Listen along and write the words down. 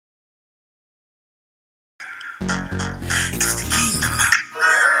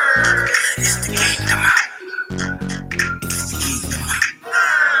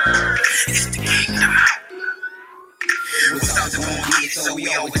So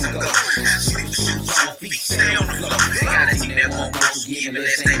we always go. Shoot on feet, stay on the floor. Gotta see that one more give me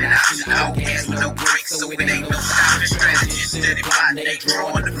this ain't an option. Outcast with no brakes, so it ain't no stopping. Strategy, steady plotting, they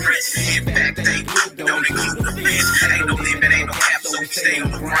drawing the bricks. In fact, they loop, don't include the fence. Ain't no limit, ain't no cap, so we stay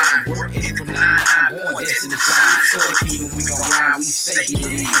on the grind. Working from 9, I'm born, just in the sign. So the kingdom we gon' ride, we say it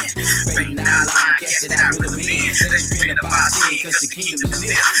in. Fading our line, cast it out with the men. Let's repent of our sin, cause the kingdom is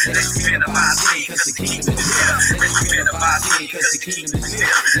near. Let's repent of our sin, cause the kingdom is near. Let's repent of our sin, cause the kingdom is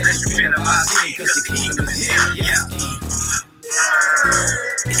near. Let's repent of our sin, cause the kingdom is here. Yeah.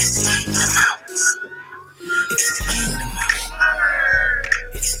 It's the kingdom out. It's the kingdom out.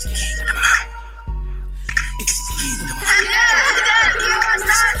 It's the kingdom out. It's the kingdom out.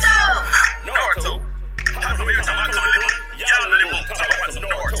 Naruto. How come every time I come to y'all really won't talk about some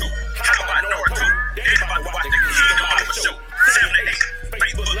Naruto? How about Naruto? Everybody watch the Kingdom Out show. 7 to 8.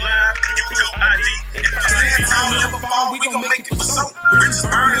 Facebook Live, you can on IG. And if I never fall, we gon' make it for so. Rich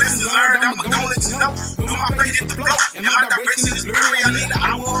burn, lessons learned, I'ma gon' let you know. When my face hit the flow, and my direction is blurry, I need an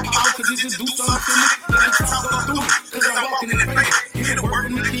hour of power, cause it just do something to me. Let the talk go through me, cause I'm walking in the faith. Hear the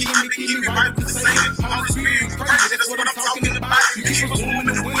word in the key, right with the same. All experience crazy, that's what I'm talking about. You keep a woman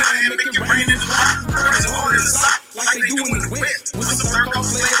in the winter and make it rain in the light. It's hard in the south, like they do in the west. With some circle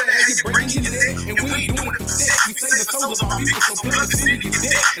flavor, as it brings you there. And we ain't doing it for sex. We say the souls of our people, so plug us in and get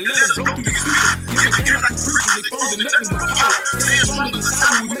dead. And let us go through the street. Give a care like preachers, they throw the nothing but power. Stand on the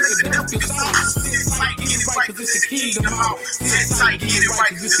side, we make the devil get sour. Sit tight, get it right, cause it's the kingdom out. Sit tight, get it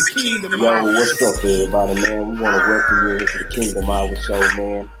right, cause it's the kingdom out. Yo, what's up, everybody, man? We want to welcome you into the Kingdom Hour show,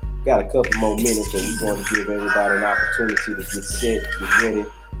 man. Got a couple more minutes, so we want to give everybody an opportunity to get set, get ready,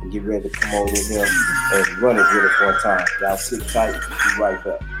 and get ready to come over here and run it with us one time. Y'all sit tight, we'll be right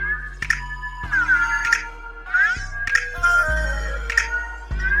back.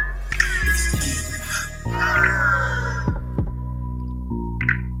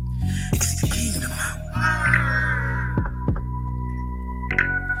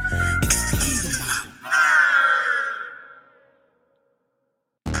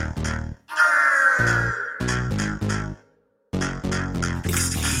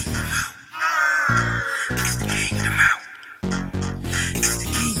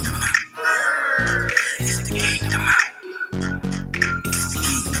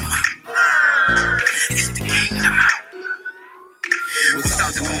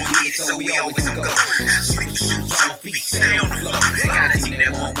 So we always go. Shoot on feet, stay on the floor. Gotta see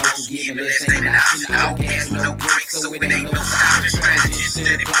that one more give me this ain't an option. Outcast with no brakes, so it ain't no stopping. Strategy,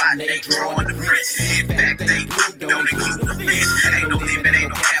 steady plotting, they drawing the bricks. In fact, they loop, don't include the fence. Ain't no limit,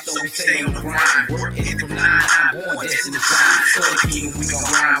 ain't no cap, so we stay on the grind. Working from 9, I'm born, just in the sign. So the kingdom we gon'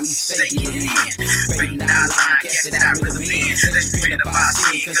 ride, we say it in. Fading our line, cast it out with the men. Let's repent of our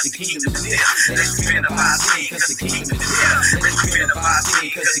sin, cause the kingdom is near. Let's repent of our sin, cause the kingdom is here. Let's repent of our sin,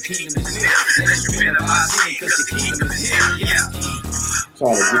 cause the kingdom is here. Let's repent of our sin, cause the kingdom is here. Yeah.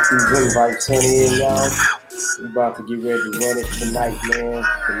 Trying to get these invites sent in, y'all. We about to get ready to run it tonight, man.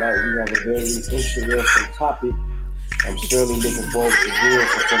 Tonight we have a very interesting topic. I'm surely looking forward to hearing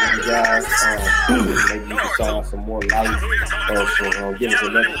from some of you guys. Maybe you can shine some more light or some, give us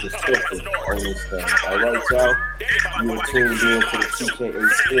another perspective on this thing. All right, y'all. You are tuned in to the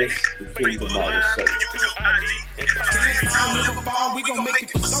TKHS, the Kingdom Out show. We gon' make it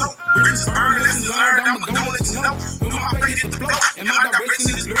for so. Rich burn, lessons learned, I'ma gon' let you know. When my face hit the flow, and my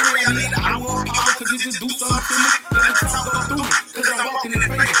direction is blurry, I need an hour of power, cause it just do something to me. Let the talk go through me, cause I'm walking in the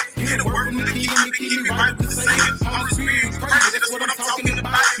faith. Hear the word in the key, right with the same. All experience crazy, that's what I'm talking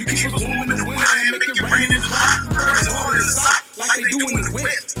about. You keep a woman in the winter and make it rain in the light. It's hard in the south, like they do in the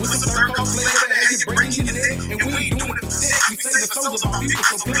west. With some circle flavor, as it brings you there. And we ain't doing it for sex. We say the souls of our people,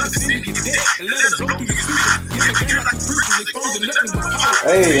 so plug us in and get dead. And let us go through the street. Give a care like preachers, they throw the nothing but power.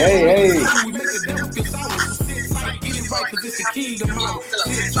 Hey. We make the devil get sour. Sit tight, get it right, cause it's the kingdom out.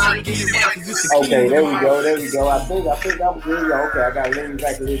 Sit tight, get it right, cause it's the kingdom out. Okay, there we go. I think I'm good. Yeah, okay, I gotta lean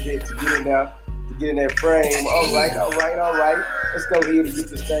back a little bit to get in there. Get in that frame. All right. Let's go ahead and get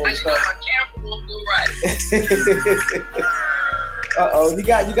this thing started. Uh-oh, you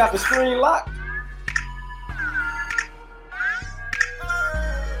got the screen locked?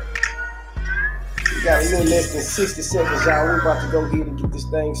 We got a little less than 60 seconds, y'all. We're about to go ahead and get this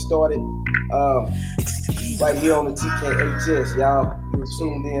thing started. Right here on the TKHS, y'all. You're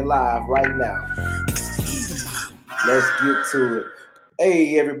tuned in live right now. Let's get to it.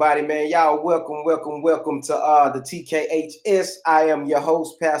 Hey, everybody, man. Y'all, welcome to the TKHS. I am your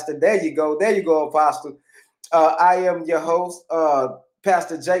host, Pastor. There you go, Apostle. I am your host,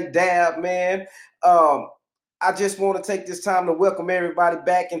 Pastor J Dab, man. I just want to take this time to welcome everybody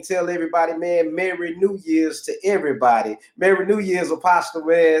back and tell everybody, man, Merry New Year's to everybody. Merry New Year's, Apostle,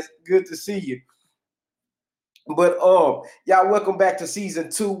 man. Good to see you. But y'all, welcome back to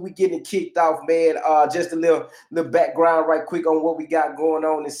season 2. We getting kicked off, man. Just a little background right quick on what we got going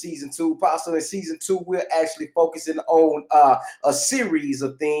on in season 2. Apostle, in season 2, we're actually focusing on a series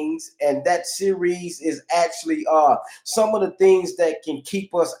of things, and that series is actually some of the things that can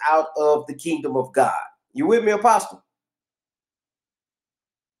keep us out of the kingdom of God. You with me, Apostle?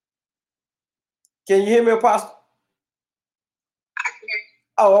 Can you hear me, Apostle?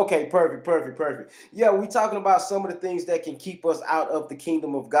 Oh, okay, perfect. Yeah, we talking about some of the things that can keep us out of the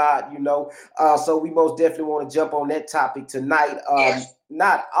kingdom of God, you know. So we most definitely want to jump on that topic tonight. Yes.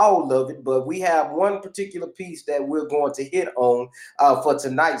 Not all of it, but we have one particular piece that we're going to hit on for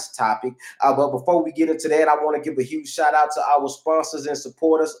tonight's topic. But before we get into that, I want to give a huge shout out to our sponsors and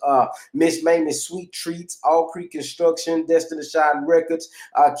supporters, Miss Mamie's Sweet Treats, All Creek Construction, Destiny Shine Records,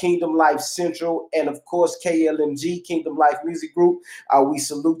 Kingdom Life Central, and of course KLMG, Kingdom Life Music Group. We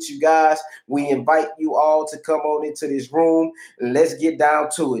salute you guys. We invite you all to come on into this room. Let's get down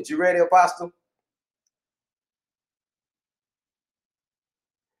to it. You ready, Apostle?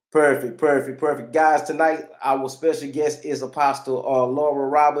 Perfect. Guys, tonight our special guest is Apostle Laura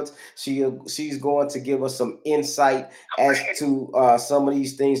Roberts. She's going to give us some insight as to some of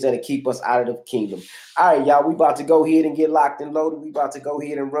these things that keep us out of the kingdom. All right, y'all, we about to go ahead and get locked and loaded. We about to go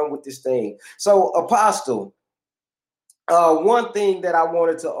ahead and run with this thing. So, Apostle, one thing that I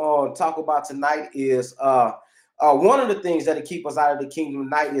wanted to talk about tonight is one of the things that keep us out of the kingdom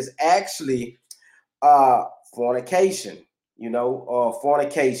tonight is actually fornication. You know,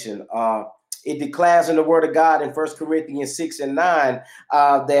 fornication. It declares in the Word of God in 1 Corinthians 6 and 9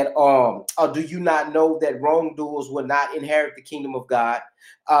 that do you not know that wrongdoers will not inherit the kingdom of God?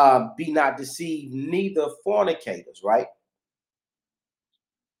 Be not deceived, neither fornicators. Right.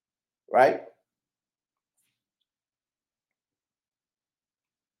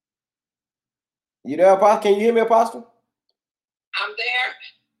 You there, Apostle? Can you hear me, Apostle? I'm there.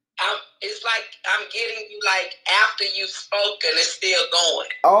 It's like I'm getting you like after you've spoken, it's still going.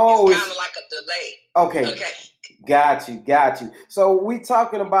 Oh, it's kind of like a delay. Okay. Got you. So we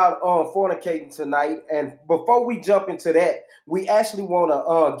talking about fornicating tonight, and before we jump into that, we actually want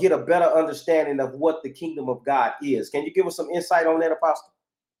to get a better understanding of what the kingdom of God is. Can you give us some insight on that, Apostle?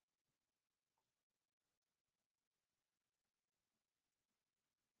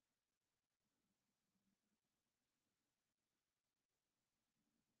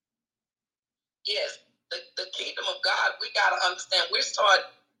 Yes, the kingdom of God, we got to understand. We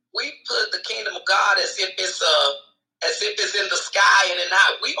put the kingdom of God as if it's in the sky and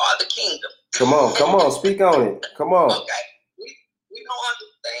not. We are the kingdom. Come on, speak on it. Come on. Okay, we don't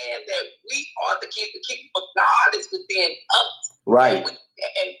understand that we are the kingdom. The kingdom of God is within us. Right. And that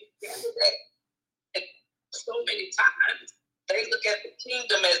so many times they look at the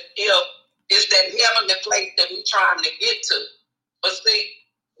kingdom as if it's that heavenly place that we're trying to get to. But see,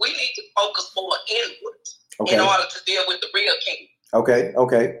 we need to focus more inward in order to deal with the real kingdom. Okay.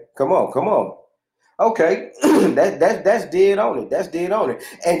 Come on. Okay, that's dead on it.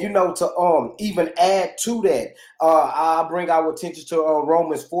 And you know, to even add to that, I'll bring our attention to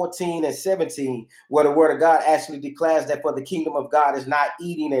Romans 14 and 17, where the Word of God actually declares that for the kingdom of God is not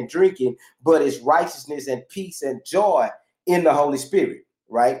eating and drinking, but it's righteousness and peace and joy in the Holy Spirit.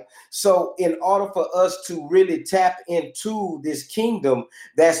 Right. So in order for us to really tap into this kingdom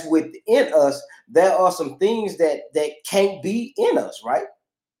that's within us, there are some things that can't be in us, right?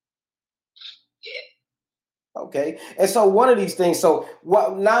 Yeah. Okay. And so one of these things, so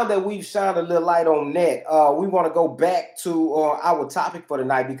now that we've shined a little light on that, we want to go back to our topic for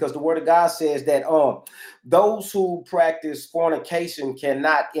tonight, because the Word of God says that those who practice fornication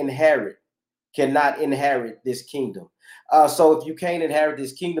cannot inherit this kingdom. So if you can't inherit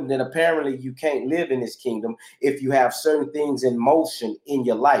this kingdom, then apparently you can't live in this kingdom if you have certain things in motion in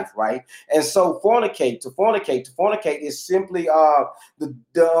your life, right? And so to fornicate is simply the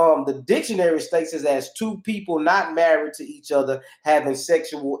dictionary states it as two people not married to each other having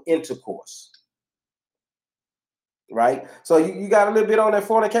sexual intercourse, right? So you got a little bit on that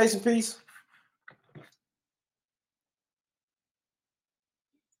fornication piece?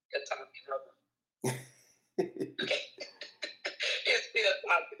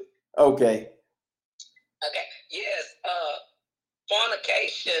 Okay. Yes.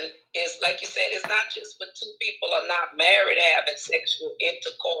 Fornication is, like you said, it's not just when two people are not married having sexual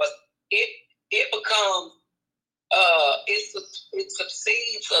intercourse. It becomes it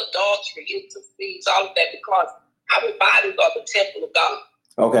succeeds adultery. It succeeds all of that because our bodies are the temple of God.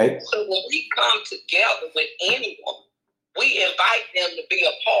 Okay. So when we come together with anyone, we invite them to be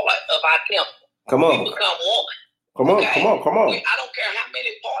a part of our temple. Come on. We become one. Come on, okay? Come on. I don't care how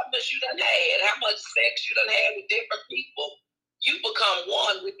many partners you done had, how much sex you done had with different people. You become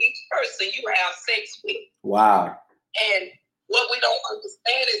one with each person you have sex with. Wow. And what we don't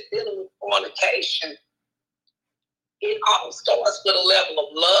understand is dealing with fornication. It all starts with a level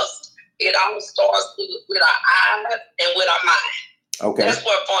of lust. It all starts with our eyes and with our mind. Okay. That's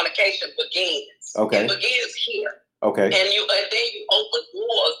where fornication begins. Okay. It begins here. Okay. And then you open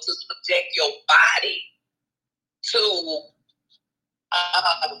doors to subject your body to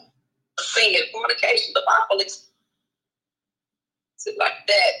sin. Fornication, the Bible is like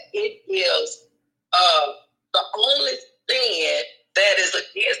that. It is the only sin that is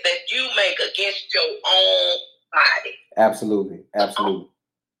against that you make against your own body. Absolutely. Absolutely.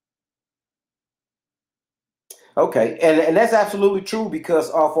 Okay, and that's absolutely true because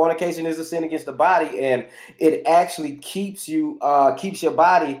fornication is a sin against the body, and it actually keeps your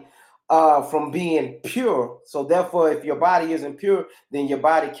body from being pure. So therefore, if your body isn't pure, then your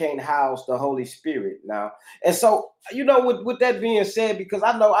body can't house the Holy Spirit now. And so, with that being said, because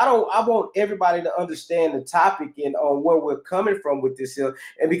I want everybody to understand the topic and on where we're coming from with this here,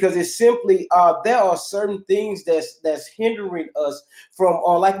 and because it's simply there are certain things that's hindering us from,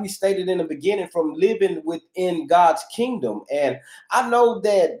 like we stated in the beginning, from living within God's kingdom. And I know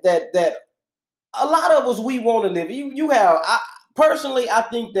that a lot of us, we want to live. Personally, I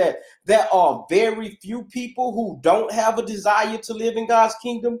think that there are very few people who don't have a desire to live in God's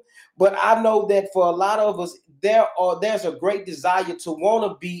kingdom. But I know that for a lot of us, there's a great desire to want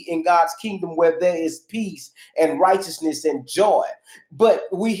to be in God's kingdom where there is peace and righteousness and joy. But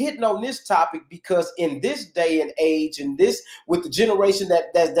we hitting on this topic because in this day and age, and this with the generation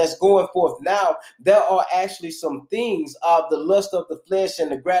that's going forth now, there are actually some things of the lust of the flesh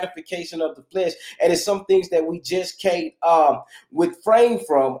and the gratification of the flesh, and it's some things that we just can't refrain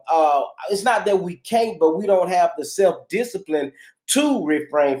from. It's not that we can't, but we don't have the self-discipline to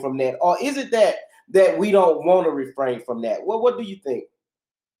refrain from that. Or is it that we don't want to refrain from that? Well, what do you think?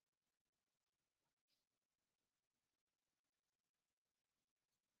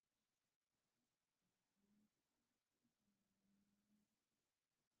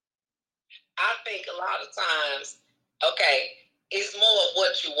 I think a lot of times, it's more of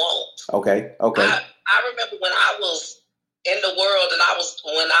what you want. Okay. I remember when I was in the world and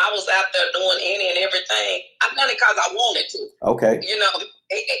when I was out there doing any and everything, I done it because I wanted to. Okay.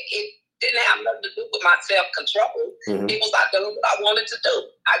 It didn't have nothing to do with my self-control. Mm-hmm. It was I doing what I wanted to do.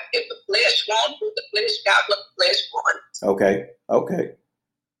 If the flesh wanted it, the flesh got what the flesh wanted. Okay.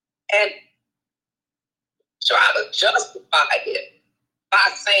 And try to justify it by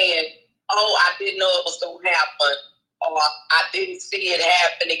saying, oh, I didn't know it was going to happen, or I didn't see it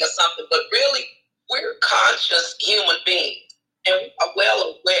happening or something. But really, we're conscious human beings, and we are well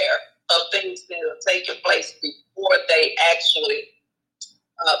aware of things that are taking place before we actually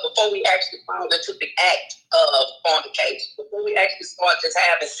fall into the act of fornication, before we actually start just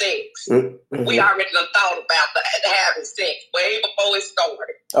having sex. Mm-hmm. We already done thought about having sex way before it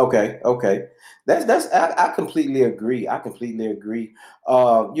started. Okay. I completely agree.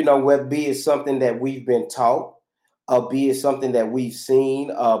 Whether be it something that we've been taught, be it something that we've seen,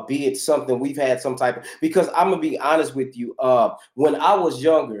 be it something we've had some type of, because I'm gonna be honest with you. When I was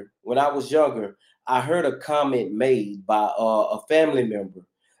younger, I heard a comment made by a family member,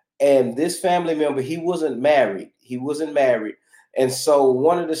 and this family member, he wasn't married. And so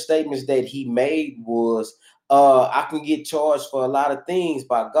one of the statements that he made was, I can get charged for a lot of things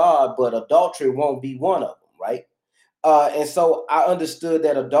by God, but adultery won't be one of them, right? And so I understood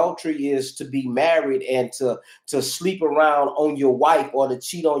that adultery is to be married and to sleep around on your wife, or to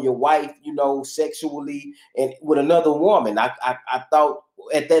cheat on your wife, sexually and with another woman. I thought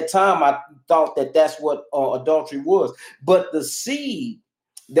at that time, that's what adultery was. But the seed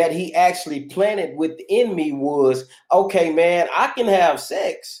that he actually planted within me was, okay, man, I can have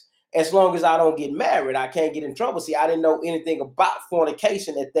sex as long as I don't get married. I can't get in trouble. See, I didn't know anything about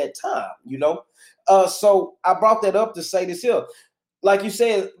fornication at that time, so I brought that up to say this here. Like you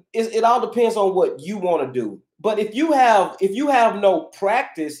said, it all depends on what you want to do. But if you have no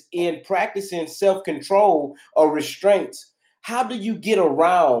practice in practicing self-control or restraints, how do you get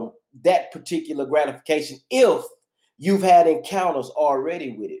around that particular gratification if you've had encounters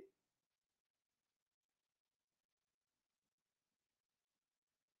already with it?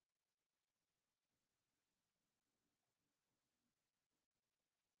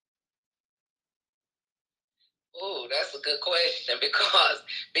 Oh, that's a good question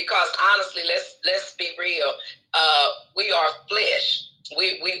because honestly, let's be real. We are flesh.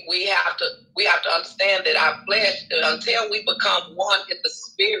 We have to understand that our flesh, until we become one in the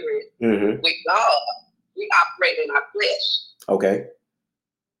spirit with God, we operate in our flesh. Okay.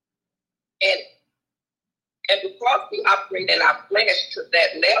 And because we operate in our flesh to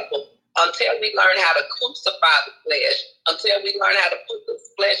that level, until we learn how to crucify the flesh, until we learn how to put the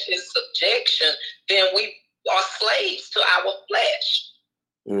flesh in subjection, then we are slaves to our flesh.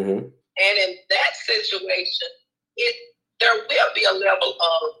 And in that situation, there will be a level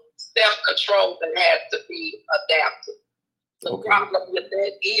of self-control that has to be adapted. The problem with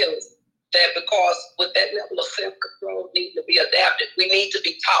that is that because with that level of self-control needs to be adapted, we need to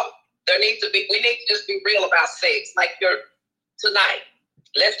be taught. We need to just be real about sex. Like tonight,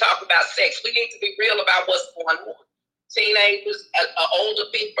 let's talk about sex. We need to be real about what's going on. Teenagers, older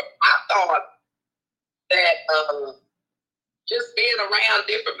people, I thought that just being around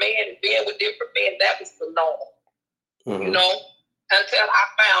different men and being with different men, that was the norm. You know, until I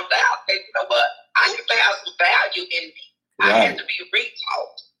found out that, you know what, I used to have some value in me. Right. I had to be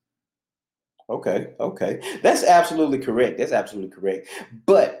retaught. Okay. That's absolutely correct.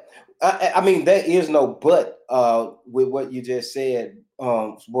 But I mean, there is no but with what you just said.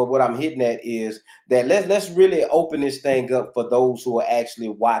 What I'm hitting at is that let's really open this thing up for those who are actually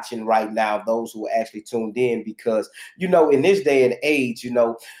watching right now, those who are actually tuned in, because, you know, in this day and age, you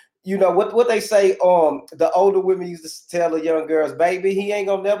know what they say, the older women used to tell the young girls, baby, he ain't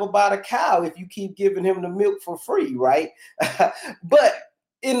gonna never buy the cow if you keep giving him the milk for free, right? But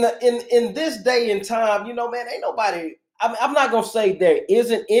in this day and time, you know, man, ain't nobody, I'm not gonna say there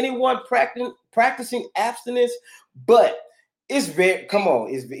isn't anyone practicing abstinence, but it's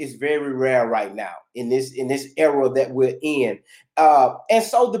very rare right now in this era that we're in. And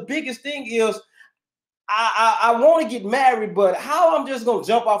so the biggest thing is, I want to get married, but how I'm just gonna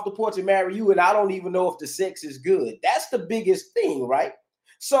jump off the porch and marry you, and I don't even know if the sex is good. That's the biggest thing, right?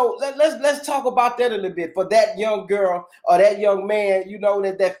 So let's talk about that a little bit for that young girl or that young man, you know,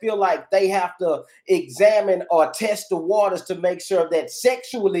 that feel like they have to examine or test the waters to make sure that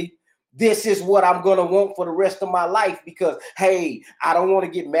sexually this is what I'm gonna want for the rest of my life, because hey, I don't want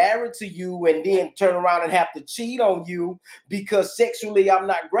to get married to you and then turn around and have to cheat on you because sexually I'm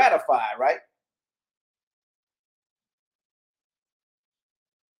not gratified, right?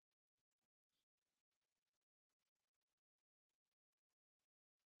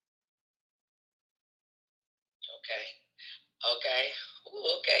 Okay. Ooh,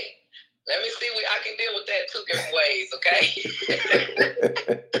 okay. Let me see. I can deal with that 2 different ways. Okay.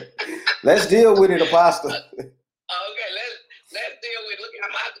 Let's deal with it, Apostle. Okay. Let's deal with it. Look,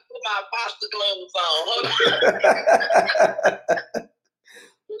 I'm gonna have to put my apostle gloves on. Hold on.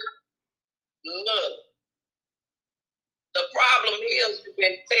 Look. The problem is you've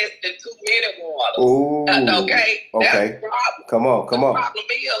been testing too many waters. Ooh. Okay. That's the problem. Come on. The problem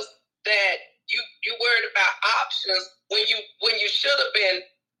is that you worried about options when you should have been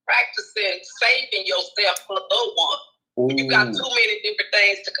practicing saving yourself for the one. Ooh. You got too many different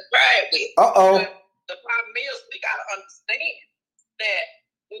things to compare it with. The problem is we gotta understand that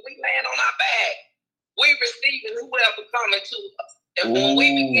when we land on our back, we receiving whoever coming to us. And when we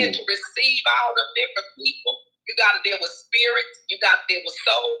begin to receive all the different people, you got to deal with spirits. You got to deal with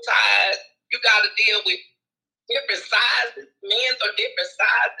soul ties. You got to deal with different sizes. Men are different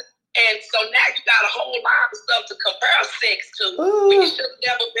sizes. And so now you got a whole lot of stuff to compare sex to. We should have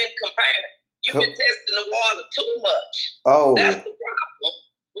never been compared. You've been testing the water too much. That's the problem.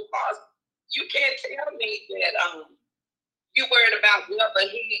 Because you can't tell me that you worried about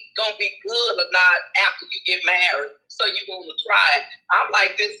whether he's going to be good or not after you get married. So you want to try it. I'm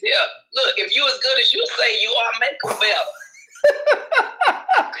like this here. Look, if you as good as you say you are, make them better.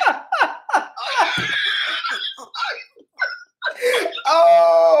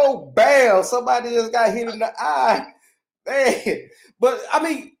 Oh, bam. Somebody just got hit in the eye. Man. But I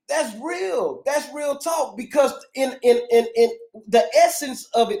mean, that's real. That's real talk, because in the essence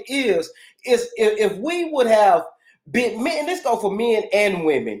of it is if we would have been men, this go for men and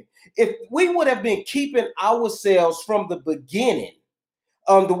women, if we would have been keeping ourselves from the beginning,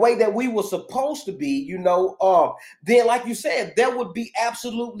 the way that we were supposed to be, you know, then like you said, there would be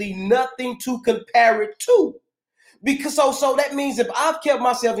absolutely nothing to compare it to. Because so that means if I've kept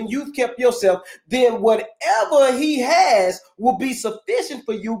myself and you've kept yourself, then whatever he has will be sufficient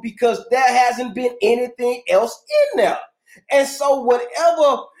for you, because there hasn't been anything else in there. And so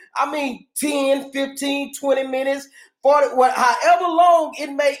whatever, 10, 15, 20 minutes, 40, however long it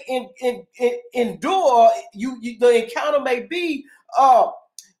may endure, the encounter may be,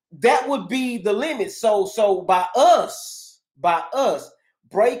 that would be the limit. So by us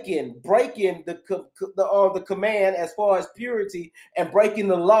breaking the command as far as purity and breaking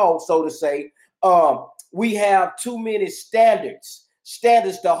the law, so to say, we have too many standards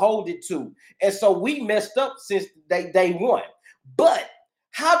to hold it to, and so we messed up since day one. But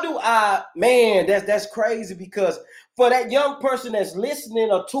how do I, man, that's crazy, because for that young person that's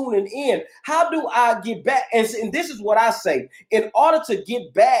listening or tuning in, how do I get back? And this is what I say: in order to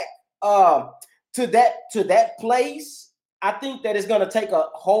get back to that place, I think that it's going to take a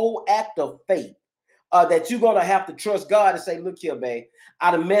whole act of faith. That you're going to have to trust God and say, look here, man,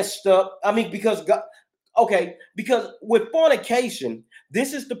 I done messed up. I mean, because God, okay, because with fornication,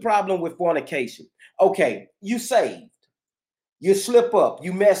 this is the problem with fornication. Okay, you saved. You slip up,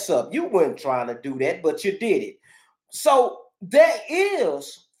 you mess up. You weren't trying to do that, but you did it. So there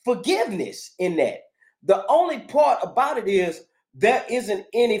is forgiveness in that. The only part about it is there isn't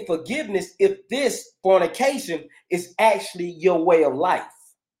any forgiveness if this fornication is actually your way of life.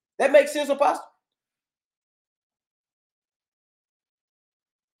 That makes sense, Apostle?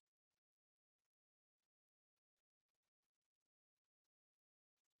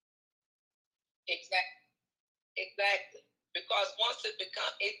 Exactly. Because once it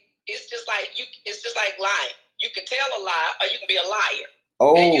becomes, it's just like lying. You can tell a lie, or you can be a liar.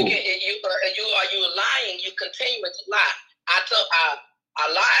 Oh. And you lying. You continue to lie. I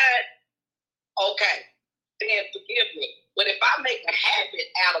lied. Okay, then forgive me. But if I make a habit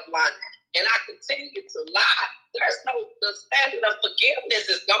out of lying and I continue to lie, the standard of forgiveness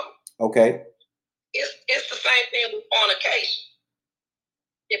is gone. Okay. It's the same thing with fornication.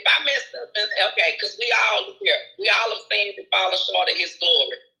 If I messed up, okay, because we all have sinned and fallen short of His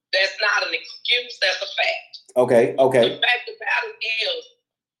glory. That's not an excuse. That's a fact. Okay. The fact about it is,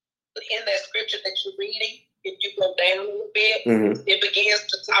 in that scripture that you're reading, if you go down a little bit, it begins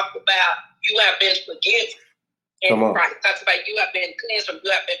to talk about you have been forgiven. And Christ talks about you have been cleansed from,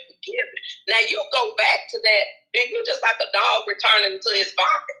 you have been forgiven. Now you go back to that, then you're just like a dog returning to his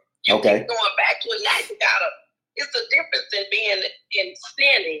vomit. You keep going back to it. Now you gotta. It's the difference in being in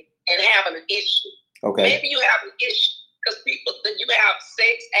sinning and having an issue. Okay. Maybe you have an issue because you have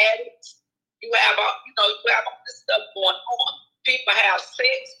sex addicts. You have all this stuff going on. People have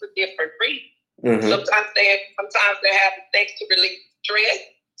sex for different reasons. Sometimes they're having sex to relieve stress.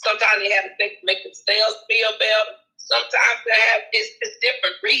 Sometimes they have sex to make themselves feel better. Sometimes it's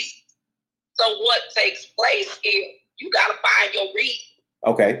different reasons. So what takes place is you got to find your reason.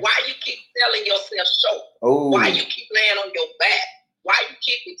 Okay. Why you keep selling yourself short? Oh. Why you keep laying on your back? Why you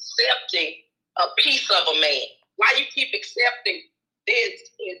keep accepting a piece of a man? Why you keep accepting this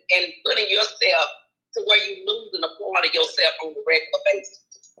and putting yourself to where you're losing a part of yourself on a regular basis?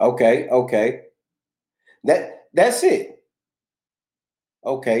 Okay. That's it.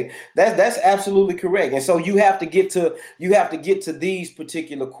 Okay, that's absolutely correct. And so you have to get to these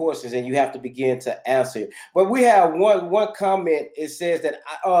particular courses, and you have to begin to answer. But we have one comment. It says that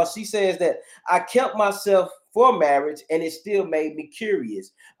she says that I kept myself for marriage, and it still made me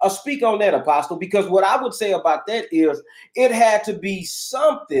curious. Speak on that, Apostle, because what I would say about that is it had to be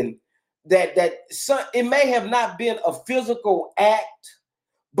something that it may have not been a physical act,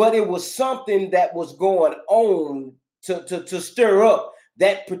 but it was something that was going on to stir up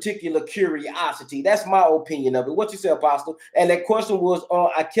that particular curiosity. That's my opinion of it. What you say, Apostle? And that question was,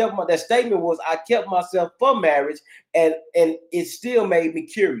 that statement was, I kept myself for marriage, and it still made me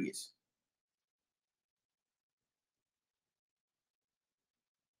curious.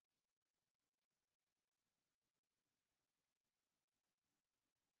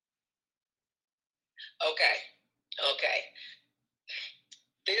 Okay.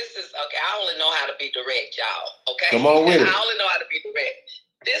 This is okay. I only know how to be direct, y'all. Okay. Come on with it. I only know how to be direct.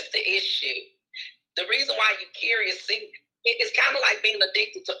 This is the issue. The reason why you're curious, see, it's kind of like being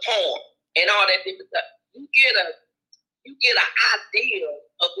addicted to porn and all that different stuff. You get an idea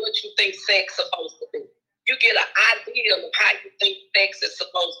of what you think sex is supposed to be. You get an idea of how you think sex is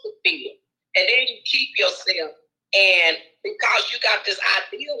supposed to feel, and then you keep yourself. And because you got this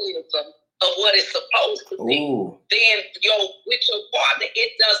idealism of what it's supposed to be, then with your partner,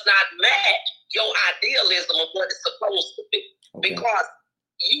 it does not match your idealism of what it's supposed to be. Okay. Because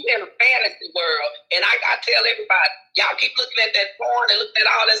you in a fantasy world, and I tell everybody, y'all keep looking at that porn and looking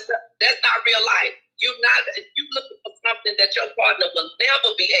at all that stuff. That's not real life. You looking for something that your partner will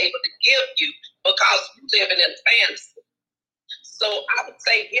never be able to give you because you living in a fantasy. So I would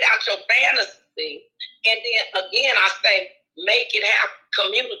say get out your fantasy, and then again I say make it happen.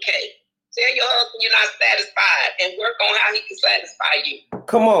 Communicate. Tell your husband you're not satisfied and work on how he can satisfy you.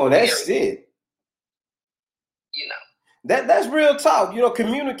 Come on, that's it. You know. That's real talk. You know,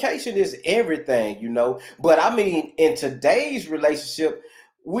 communication is everything, you know. But I mean, in today's relationship,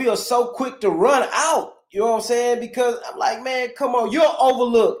 we are so quick to run out. You know what I'm saying? Because I'm like, man, come on, you'll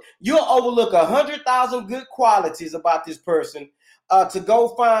overlook 100,000 good qualities about this person to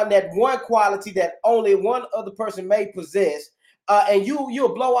go find that one quality that only one other person may possess, and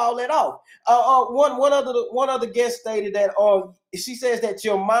you'll blow all that off. One other guest stated that she says that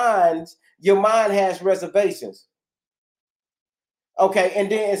your mind has reservations. Okay,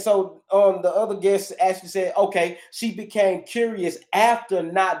 and so the other guest actually said, okay, she became curious after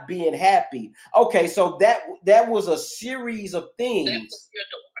not being happy. Okay, so that was a series of things.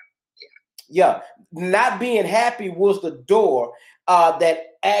 Yeah, not being happy was the door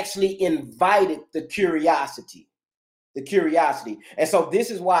that actually invited the curiosity. And so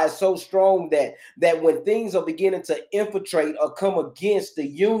this is why it's so strong that when things are beginning to infiltrate or come against the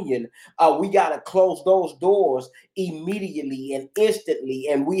union, we got to close those doors immediately and instantly,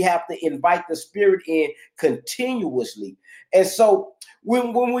 and we have to invite the Spirit in continuously. And so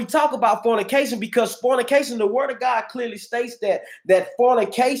when we talk about fornication, because fornication, the Word of God clearly states that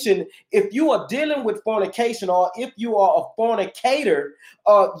fornication, if you are dealing with fornication or if you are a fornicator,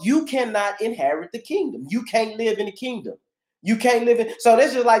 you cannot inherit the kingdom. You can't live in the kingdom. You can't live in. So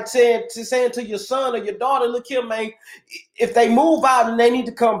this is like saying to your son or your daughter, look here, man, if they move out and they need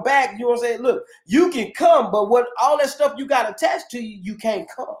to come back, you know what I'm saying? Look, you can come, but what all that stuff you got attached to you, you can't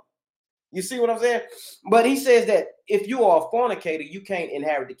come. You see what I'm saying? But he says that if you are a fornicator, you can't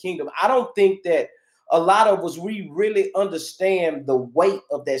inherit the kingdom. I don't think that a lot of us, we really understand the weight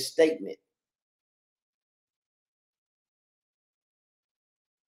of that statement.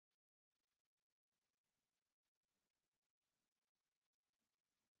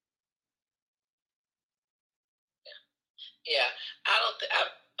 Yeah, I don't.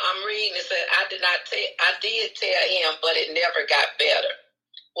 I'm reading it. Said I did tell him, but it never got better.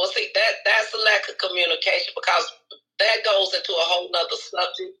 Well, see, that's a lack of communication, because that goes into a whole nother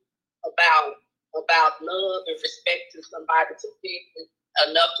subject about love and respecting somebody to be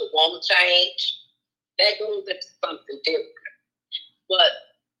enough to want to change. That goes into something different.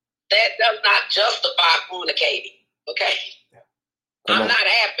 But that does not justify fornicating. Okay. I'm not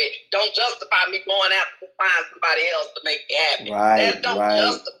happy. Don't justify me going out to find somebody else to make me happy. Right. That don't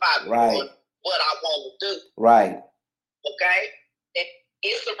justify me doing what I want to do. Right. Okay?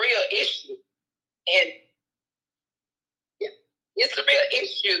 It's a real issue. And it's a real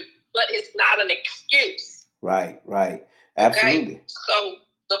issue, but it's not an excuse. Right. Absolutely. Okay? So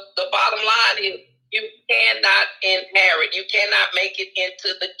the bottom line is you cannot inherit. You cannot make it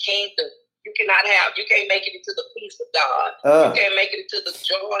into the kingdom. You can't make it into the peace of God. You can't make it into the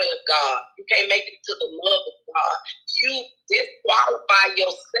joy of God. You can't make it into the love of God. You disqualify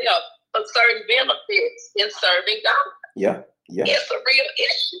yourself for certain benefits in serving God. Yeah. It's a real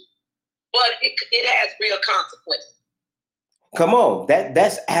issue, but it has real consequences. Come on,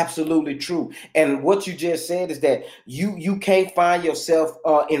 that's absolutely true. And what you just said is that you can't find yourself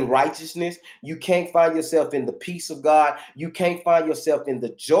in righteousness. You can't find yourself in the peace of God. You can't find yourself in the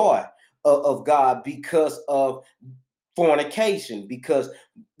joy of God because of fornication, because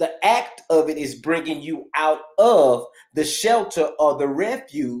the act of it is bringing you out of the shelter or the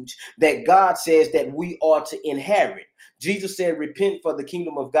refuge that God says that we are to inherit. Jesus said, repent, for the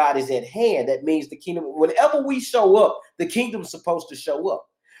kingdom of God is at hand. That means the kingdom, whenever we show up, the kingdom's supposed to show up.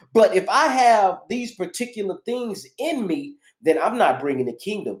 But if I have these particular things in me, then I'm not bringing the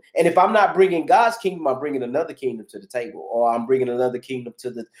kingdom. And if I'm not bringing God's kingdom, I'm bringing another kingdom to the table, or I'm bringing another kingdom to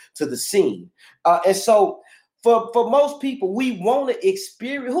the scene. And so for most people, we want to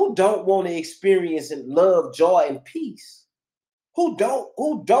experience, who don't want to experience and love, joy, and peace? Who don't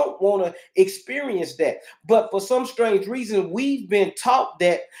want to experience that? But for some strange reason, we've been taught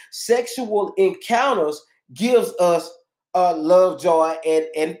that sexual encounters gives us love, joy,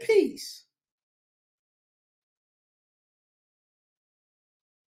 and peace.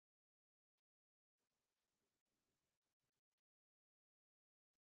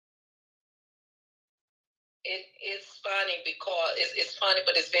 It's funny because it's funny,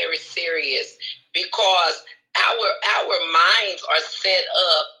 but it's very serious, because our minds are set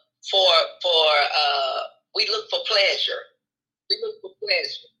up for we look for pleasure. We look for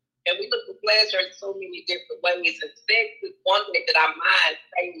pleasure. And we look for pleasure in so many different ways. And sex is one way that our mind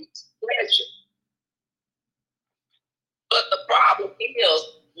craves pleasure. But the problem is,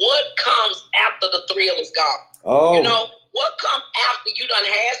 what comes after the thrill is gone? Oh. You know, what comes after you done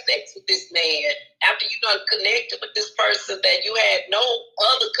had sex with this man, after you done connected with this person that you had no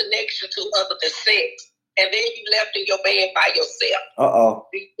other connection to other than sex, and then you left in your bed by yourself. Uh-oh.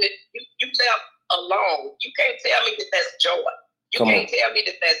 You left alone. You can't tell me that that's joy. You can't tell me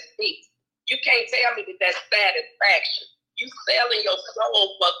that that's peace. You can't tell me that that's satisfaction. You selling your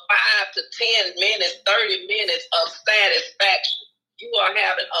soul for 5 to 10 minutes, 30 minutes of satisfaction. You are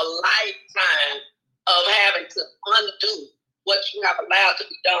having a lifetime of having to undo what you have allowed to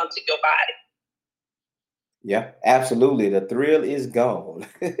be done to your body. Yeah, absolutely. The thrill is gone.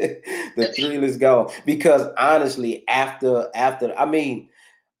 The thrill is gone because honestly, after I'm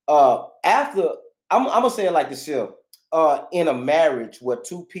gonna say it like this here. In a marriage where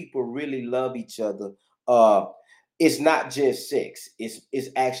two people really love each other, it's not just sex. It's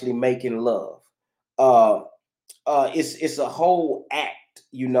actually making love. It's a whole act,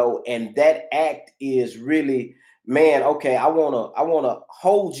 and that act is really, man, okay, I wanna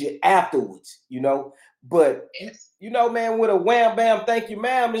hold you afterwards, but man, with a wham bam, thank you,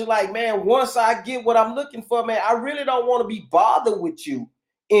 ma'am, it's like, man, once I get what I'm looking for, man, I really don't want to be bothered with you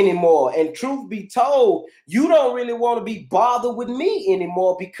anymore. And truth be told, you don't really want to be bothered with me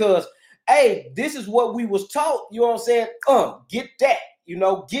anymore because, hey, this is what we was taught, you know what I'm saying? Get that,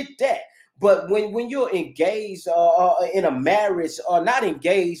 get that. But when you're engaged in a marriage, or not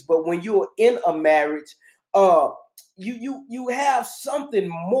engaged, but when you're in a marriage, you have something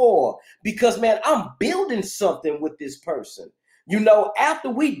more because, man, I'm building something with this person. After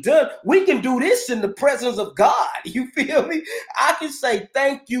we done, we can do this in the presence of God. You feel me? I can say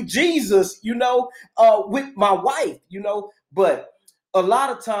thank you, Jesus, with my wife, but a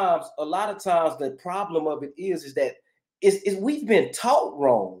lot of times the problem of it is that we've been taught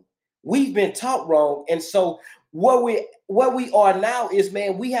wrong. We've been taught wrong. And so where we are now is,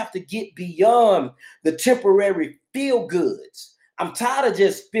 man, we have to get beyond the temporary feel goods. I'm tired of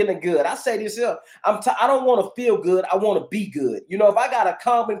just feeling good. I say this here. I don't want to feel good. I want to be good. If I got a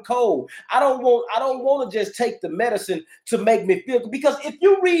common cold, I don't want to just take the medicine to make me feel good. Because if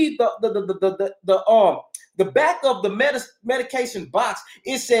you read the back of the medication box,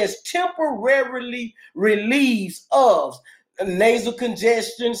 it says temporarily relieves of nasal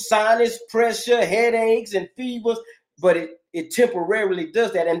congestion, sinus pressure, headaches, and fevers. But it temporarily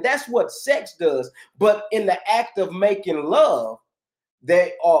does that. And that's what sex does. But in the act of making love,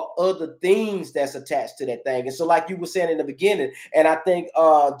 there are other things that's attached to that thing. And so, like you were saying in the beginning, and I think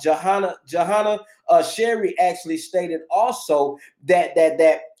Johanna Sherry actually stated also that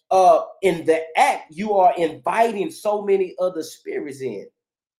in the act, you are inviting so many other spirits in.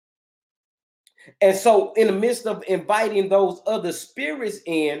 And so in the midst of inviting those other spirits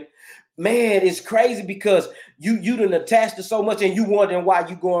in, man, it's crazy because you done attached to so much and you wondering why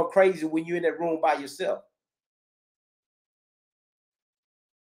you going crazy when you're in that room by yourself.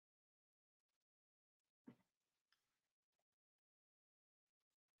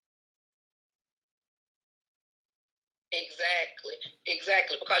 Exactly.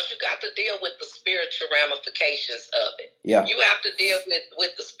 Because you got to deal with the spiritual ramifications of it. Yeah. You have to deal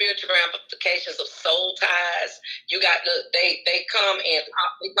with the spiritual ramifications of soul ties. You got to, they come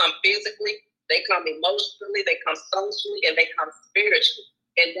physically, they come emotionally, they come socially, and they come spiritually.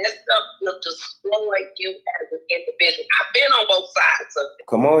 And that stuff will destroy you as an individual. I've been on both sides of it.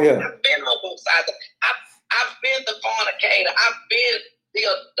 Come on here. I've been on both sides of it. I've been the fornicator. I've been the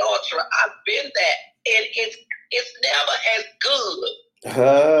adulterer. I've been that. And it's never as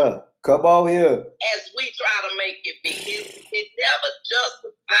good. Come on here. As we try to make it be. It never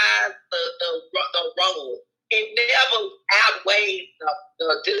justifies the wrong. It never outweighs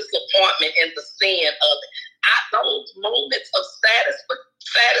the disappointment and the sin of it. Those moments of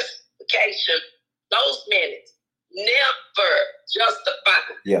satisfaction, those minutes, never justify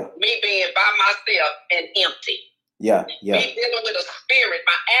me being by myself and empty. Yeah. Me dealing with a spirit,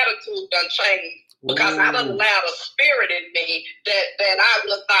 my attitude done changed. Because I done allowed a spirit in me that I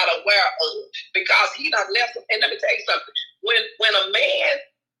was not aware of. Because he done left. And let me tell you something. When a man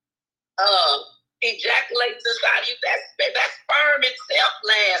ejaculates inside you, that sperm itself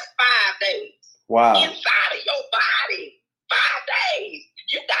lasts 5 days. Wow. Inside of your body. 5 days.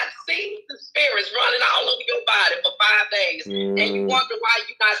 You got seeds and spirits running all over your body for 5 days. And you wonder why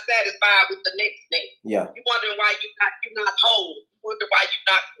you're not satisfied with the next thing. Yeah. You wondering why you're not whole. You wonder why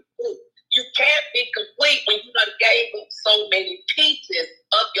you're not complete. You can't be complete when you done gave up so many pieces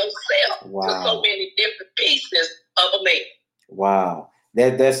of yourself to so many different pieces of a man. Wow.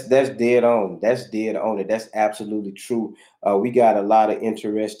 That's dead on. That's dead on it. That's absolutely true. We got a lot of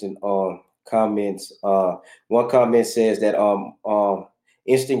interesting comments. One comment says that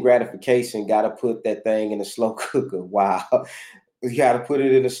instant gratification, got to put that thing in a slow cooker. Wow. You got to put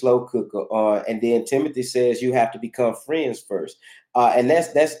it in a slow cooker. And then Timothy says you have to become friends first. And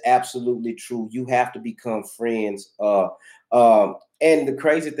that's absolutely true. You have to become friends. And the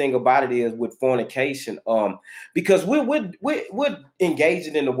crazy thing about it is with fornication, because we're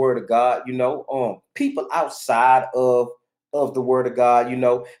engaging in the word of God, people outside of the word of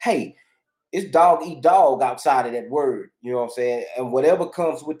God, hey, it's dog eat dog outside of that word, you know what I'm saying? And whatever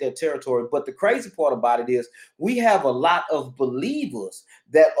comes with that territory. But the crazy part about it is we have a lot of believers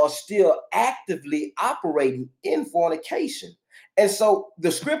that are still actively operating in fornication. And so the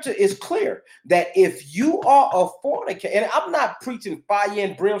scripture is clear that if you are a fornicator, and I'm not preaching fire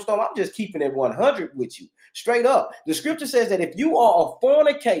and brimstone, I'm just keeping it 100 with you, straight up. The scripture says that if you are a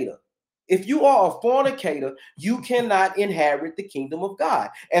fornicator, you cannot inherit the kingdom of God.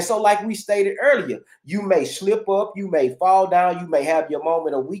 And so, like we stated earlier, you may slip up, you may fall down, you may have your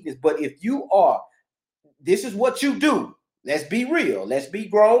moment of weakness. But if you are, this is what you do. Let's be real. Let's be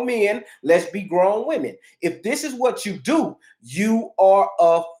grown men. Let's be grown women. If this is what you do, you are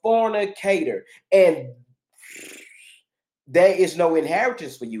a fornicator. And there is no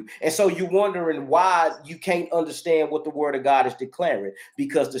inheritance for you. And so you're wondering why you can't understand what the word of God is declaring,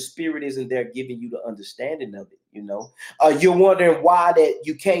 because the spirit isn't there giving you the understanding of it. You're wondering why that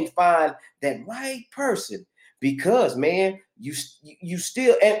you can't find that right person, because man, you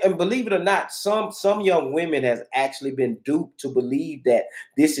still, and believe it or not, some young women has actually been duped to believe that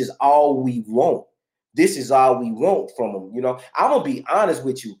this is all we want. This is all we want from them. I'm gonna be honest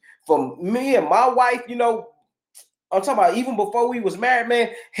with you. For me and my wife, I'm talking about even before we was married, man,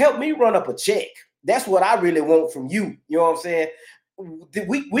 help me run up a check. That's what I really want from you. You know what I'm saying?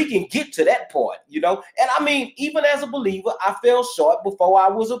 We can get to that part, And I mean, even as a believer, I fell short before I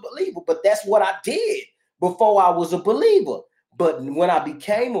was a believer, but that's what I did before I was a believer. But when I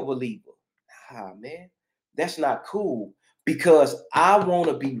became a believer, man, that's not cool. Because I want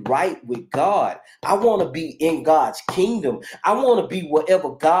to be right with God. I want to be in God's kingdom. I want to be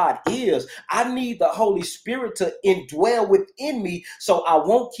wherever God is. I need the Holy Spirit to indwell within me so I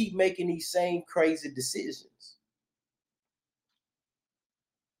won't keep making these same crazy decisions.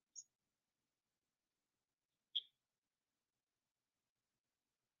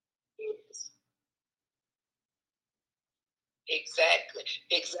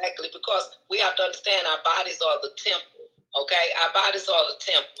 Exactly. Because we have to understand our bodies are the temple. Okay, our bodies are the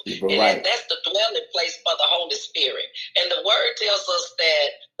temple, and that's the dwelling place for the Holy Spirit. And the word tells us that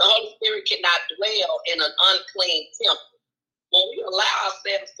the Holy Spirit cannot dwell in an unclean temple. When we allow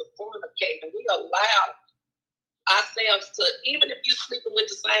ourselves to fornicate, and we allow ourselves to, even if you're sleeping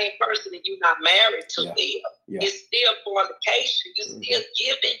with the same person and you're not married to them, it's still fornication. You're still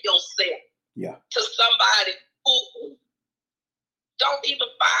giving yourself to somebody who don't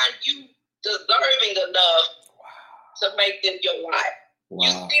even find you deserving enough to make them your wife.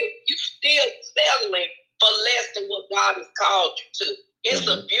 Wow. You still settling for less than what God has called you to. It's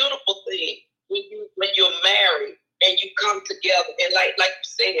a beautiful thing when you're married and you come together and like you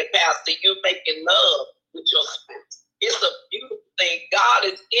said, Pastor, you're making love with your spouse. It's a beautiful thing. God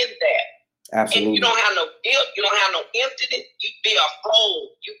is in that. Absolutely. And you don't have no guilt, you don't have no emptiness, you feel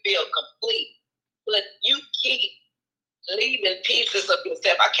whole, you feel complete. But you keep leaving pieces of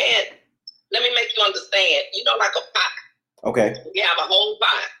yourself. Let me make you understand. Like a pie. Okay. We have a whole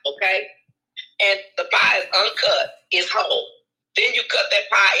pie, okay? And the pie is uncut, it's whole. Then you cut that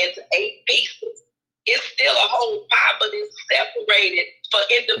pie into 8 pieces. It's still a whole pie, but it's separated for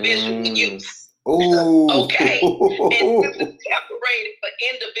individual use. Ooh. Okay? And it's separated for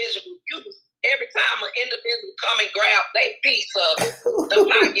individual use. Every time an individual come and grab their piece of it, the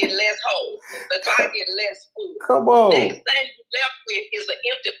pie get less whole. The pie get less food. Come on. Next thing you left with is an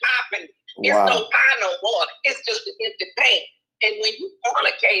empty pie pan. It's no pie no more. It's just an empty pan. And when you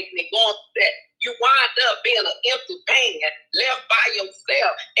fornicate and going through that, you wind up being an empty pan left by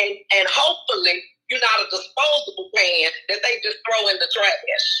yourself. And hopefully you're not a disposable pan that they just throw in the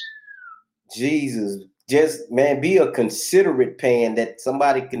trash. Jesus. Just, man, be a considerate pan that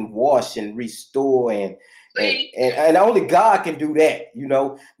somebody can wash and restore, and only God can do that,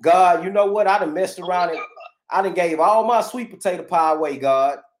 God, you know what? I done messed around and I done gave all my sweet potato pie away,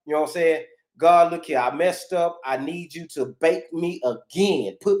 God. You know what I'm saying? God, look here, I messed up. I need you to bake me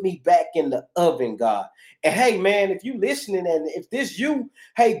again. Put me back in the oven, God. And hey, man, if you listening and if this you,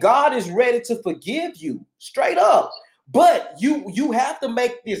 hey, God is ready to forgive you straight up. But you have to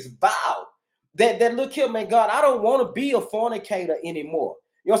make this vow. That look here, man, God, I don't want to be a fornicator anymore.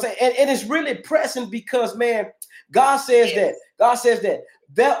 You know what I'm saying? And it's really pressing because, man, God says that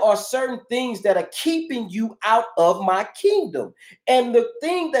there are certain things that are keeping you out of my kingdom. And the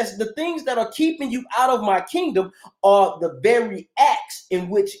things that are keeping you out of my kingdom are the very acts in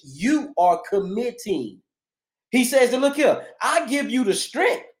which you are committing. He says that, look here, I give you the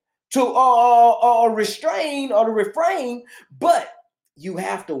strength to restrain or to refrain, but you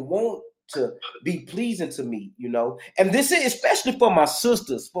have to want to be pleasing to me, you know. And this is especially for my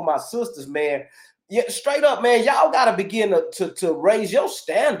sisters, man. Yeah, straight up, man. Y'all gotta begin to raise your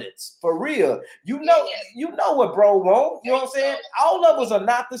standards for real. You know what bro want. You know what I'm saying? All of us are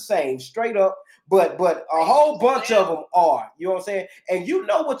not the same, straight up. But a whole bunch of them are, you know what I'm saying? And you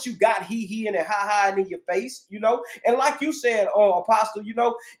know what you got he and ha in your face, you know? And like you said, Apostle, you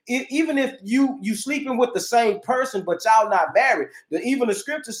know, even if you sleeping with the same person, but y'all not married, even the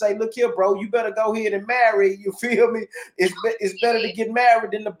scriptures say, look here, bro, you better go ahead and marry, you feel me? It's better to get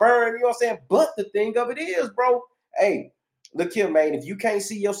married than to burn, you know what I'm saying? But the thing of it is, bro, hey, look here, man, if you can't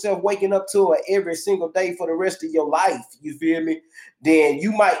see yourself waking up to her every single day for the rest of your life, you feel me? Then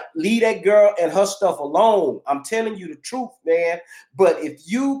you might leave that girl and her stuff alone. I'm telling you the truth, man. But if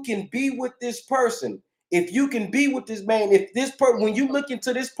you can be with this person, if you can be with this man, if this person, when you look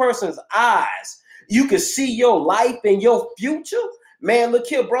into this person's eyes, you can see your life and your future. Man, look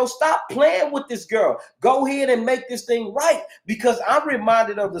here, bro. Stop playing with this girl. Go ahead and make this thing right. Because I'm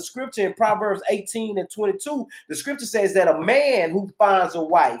reminded of the scripture in Proverbs 18:22. The scripture says that a man who finds a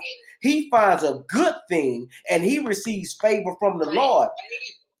wife, he finds a good thing and he receives favor from the Lord.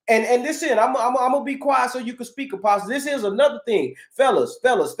 And listen, I'm gonna be quiet so you can speak, Apostle. This is another thing, fellas,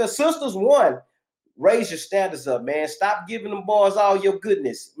 sisters. One, raise your standards up, man. Stop giving them boys all your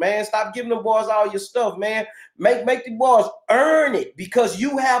goodness, man. Stop giving them boys all your stuff, man. Make the boys earn it because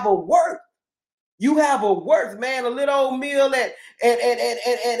you have a worth. You have a worth, man. A little old meal at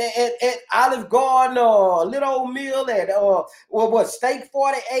Olive Garden, or a little old meal at Steak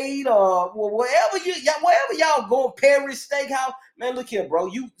 48, or wherever y'all going, Paris Steakhouse. Man, look here, bro.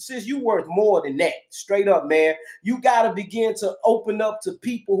 Since you worth more than that, straight up, man. You gotta begin to open up to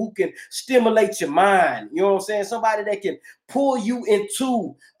people who can stimulate your mind. You know what I'm saying? Somebody that can pull you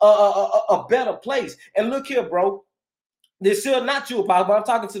into a better place. And look here, bro. This is still not you, Apostle, but I'm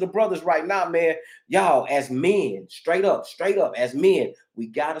talking to the brothers right now, man. Y'all, as men, straight up, as men, we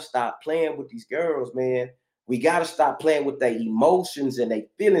got to stop playing with these girls, man. We got to stop playing with their emotions and their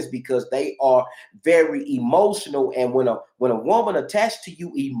feelings because they are very emotional. And when a woman attached to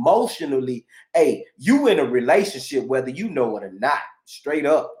you emotionally, hey, you in a relationship, whether you know it or not, straight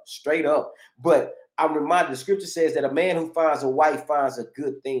up. But I'm reminded the scripture says that a man who finds a wife finds a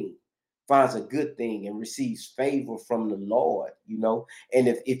good thing. And receives favor from the Lord, you know. And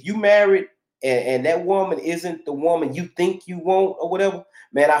if you married and that woman isn't the woman you think you want or whatever,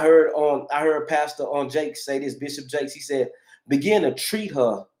 man, I heard Pastor Jake say this, Bishop Jakes, he said, begin to treat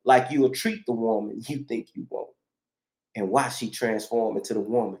her like you will treat the woman you think you want, and watch she transform into the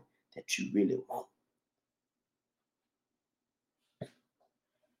woman that you really want.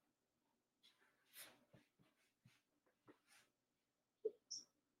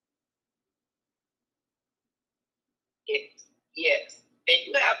 Yes. And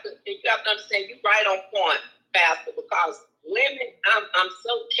you have to understand, you're right on point, Pastor, because women, I'm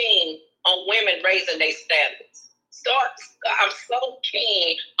so keen on women raising their standards. I'm so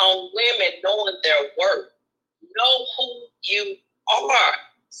keen on women knowing their worth. Know who you are.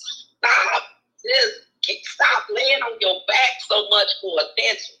 Stop laying on your back so much for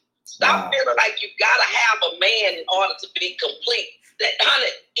attention. Stop feeling like you gotta have a man in order to be complete. That,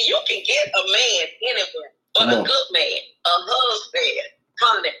 honey, you can get a man anywhere. But a good man, a husband,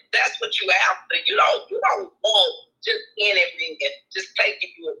 honey, that's what you after. You don't want just any man just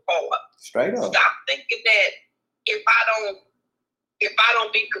taking you apart. Straight up. Stop thinking that if I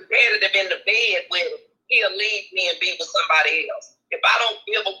don't be competitive in the bed with him, he'll leave me and be with somebody else. If I don't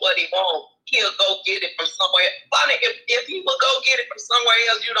give him what he wants, he'll go get it from somewhere. Honey, if he will go get it from somewhere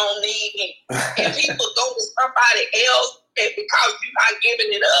else, you don't need him. If he will go to somebody else and because you're not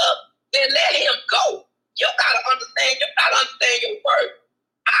giving it up, then let him go. You gotta understand your worth.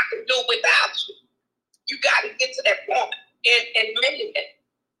 I can do without you. You gotta get to that point. And maybe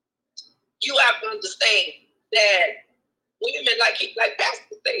you have to understand that women, like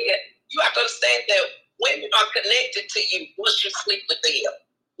Pastor said, you have to understand that women are connected to you once you sleep with them.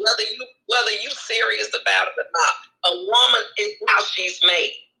 Whether you serious about it or not, a woman is how she's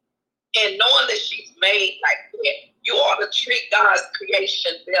made. And knowing that she's made like that, you ought to treat God's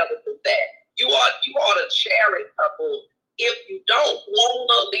creation better than that. You ought to cherish her. If you don't want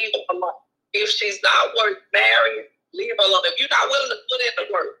her, leave her alone. If she's not worth marrying, leave her alone. If you're not willing to put in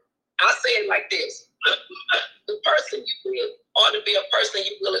the work, I say it like this. The person you with ought to be a person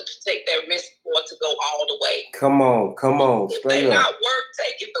you're willing to take that risk for to go all the way. Come on. If they're not worth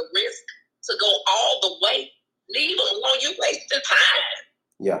taking the risk to go all the way, leave them alone. You wasting time.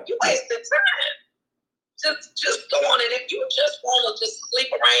 Yeah. You wasting time. Just go on. And if you just want to just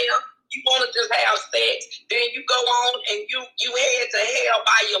sleep around, you want to just have sex, then you go on and you head to hell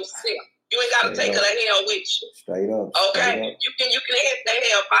by yourself. You ain't got to take her to hell with you. Straight up. Okay? Straight up. You can head to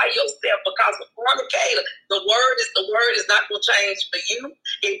hell by yourself because the fornicator, the word is not going to change for you.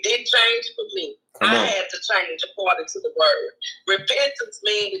 It didn't change for me. I had to change according to the word. Repentance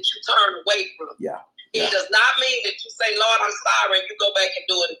means that you turn away from it. Yeah. It does not mean that you say, Lord, I'm sorry, and you go back and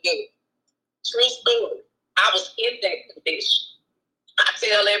do it again. True story. I was in that condition. I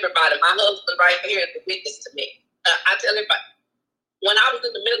tell everybody, my husband right here is the witness to me. I tell everybody, when I was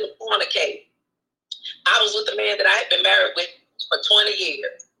in the middle of fornicating, I was with a man that I had been married with for 20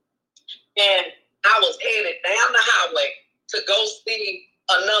 years. And I was headed down the highway to go see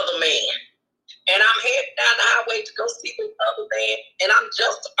another man. And I'm heading down the highway to go see this other man. And I'm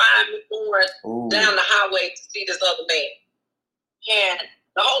justifying me going down the highway to see this other man. And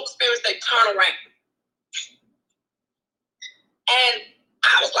the Holy Spirit said, turn around. And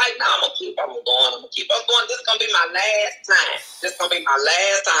I was like, no, I'm going to keep on going. This is going to be my last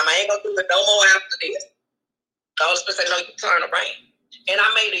time. I ain't going to do it no more after this. The Holy Spirit said, no, you turn around. And I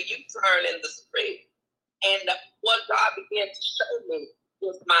made a U-turn in the street. And what God began to show me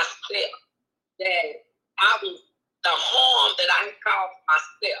was myself. That the harm that I had caused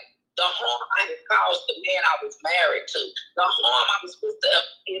myself. The harm I had caused the man I was married to. The harm I was supposed to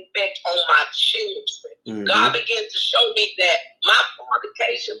inflict on my children. Mm-hmm. God began to show me that my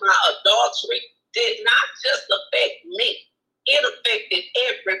fornication, my adultery did not just affect me. It affected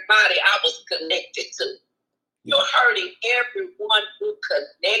everybody I was connected to. Yeah. You're hurting everyone you're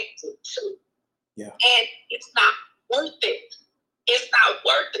connected to. Yeah. And it's not worth it. It's not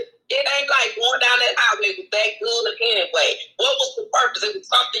worth it. It ain't like going down that highway was that good anyway. What was the purpose? It was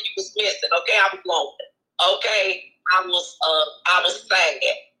something you was missing. Okay, I was lonely. Okay, I was sad.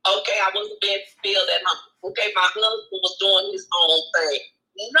 Okay, I wasn't being fulfilled at home. Okay, my husband was doing his own thing.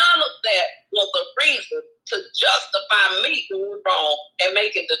 None of that was a reason to justify me doing wrong and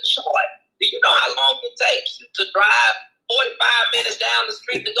making the choice. Do you know how long it takes you to drive 45 minutes down the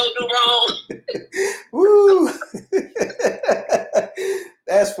street to go do wrong? Woo!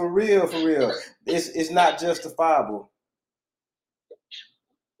 That's for real, for real. It's not justifiable.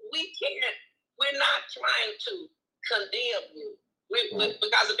 We're not trying to condemn you.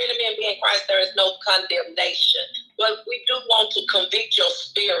 Because of any man being Christ, there is no condemnation. But we do want to convict your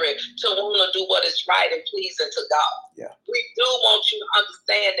spirit to want to do what is right and pleasing to God. Yeah. We do want you to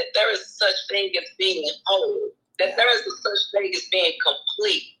understand that there is such thing as being whole, that there is such thing as being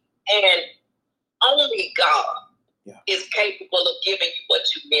complete. And only God is capable of giving you what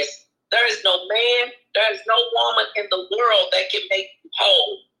you miss. There is no man, there is no woman in the world that can make you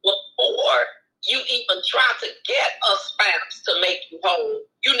whole. Before you even try to get a spouse to make you whole,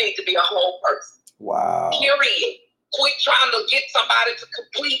 you need to be a whole person. Wow. Period. Quit trying to get somebody to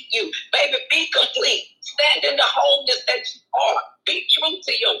complete you. Baby, be complete. Stand in the wholeness that you are. Be true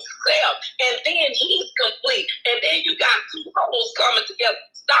to yourself. And then he's complete. And then you got two holes coming together.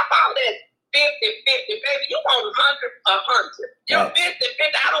 Stop all that 50-50. Baby, you want 100. You're 50-50.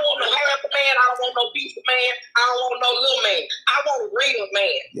 I don't want no half a man. I don't want no piece of man. I don't want no little man. I want a real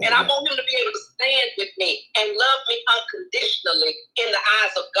man. And I want him to be able to stand with me and love me unconditionally in the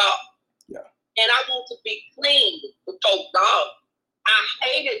eyes of God. Yeah. And I want to be clean before God. I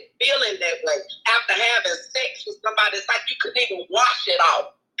hated feeling that way after having sex with somebody. It's like you couldn't even wash it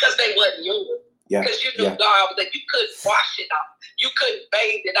off because they wasn't yours. Because you knew God, that you couldn't wash it off. You couldn't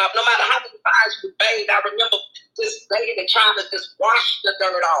bathe it off. No matter how many times you bathed, I remember just bathing, trying to just wash the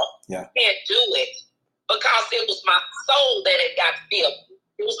dirt off. Yeah. Can't do it because it was my soul that it got filthy.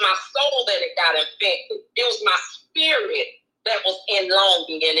 It was my soul that it got infected. It was my spirit that was in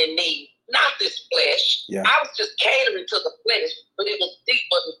longing and in need, not this flesh. Yeah. I was just catering to the flesh, but it was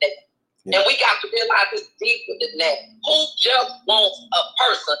deeper than that. Yeah. And we got to realize it's deeper than that. Who just wants a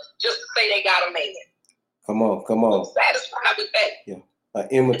person just to say they got a man? Come on. Who's satisfied with that? Yeah. An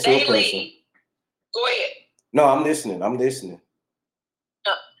immature person. Go ahead. No, I'm listening.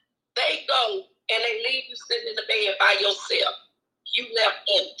 They go and they leave you sitting in the bed by yourself. You left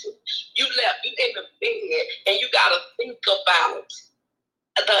empty. You in the bed and you got to think about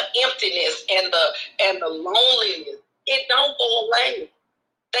the emptiness and the loneliness. It don't go away.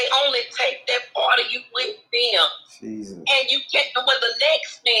 They only take that part of you with them. Jesus. And you get when the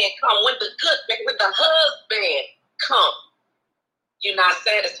next man come, when the good man, when the husband come, you're not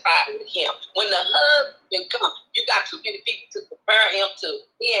satisfied with him. When the husband come, you got too many people to compare him to.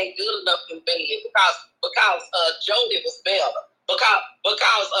 He ain't good enough in bed because Jody was better.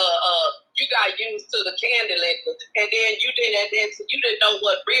 Because you got used to the candy liquor, and then you didn't know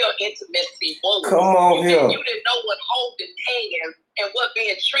what real intimacy was. Come on here. You didn't know what holding hands and what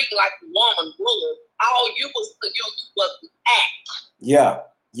being treated like a woman was. all you was act.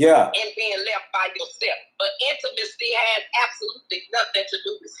 Yeah. And being left by yourself. But intimacy has absolutely nothing to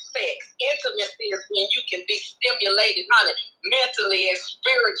do with sex. Intimacy is when you can be stimulated, honey, mentally and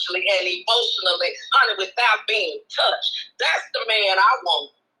spiritually and emotionally, honey, without being touched. That's the man I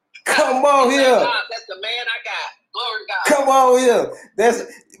want. Come on here. That's the man I got. Glory God. Come on here. That's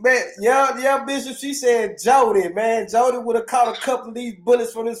man, yeah, Bishop. She said Jody, man. Jody would have caught a couple of these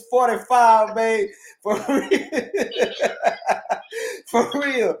bullets from this 45, man. For real. For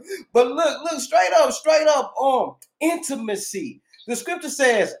real. But look, straight up on intimacy. The scripture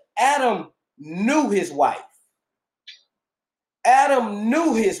says Adam knew his wife. Adam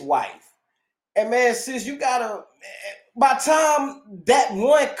knew his wife. And man, sis, you gotta, by the time that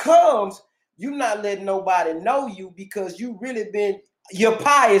one comes, you're not letting nobody know you because you really your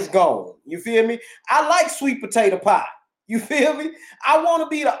pie is gone. You feel me? I like sweet potato pie. You feel me? I want to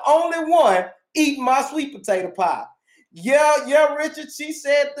be the only one eating my sweet potato pie. Yeah, Richard, she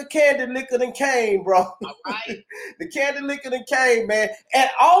said the candy liquor done came, bro. All right. The candy liquor done came, man. And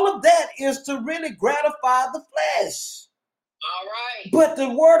all of that is to really gratify the flesh. All right. But the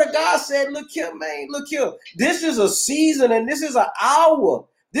word of God said, look here, man, look here. This is a season and this is an hour.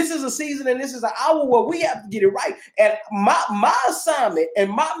 This is a season and this is an hour where we have to get it right. And my assignment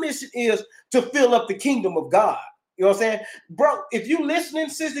and my mission is to fill up the kingdom of God. You know what I'm saying? Bro, if you listening,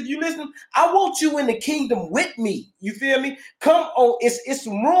 sis, if you listening, I want you in the kingdom with me. You feel me? Come on, it's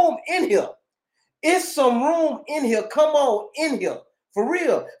some room in here. It's some room in here. Come on in here. For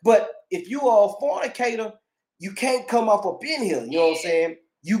real. But if you are a fornicator, you can't come up in here. You know what I'm saying?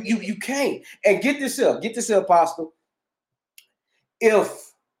 You can't. And get this up, Apostle.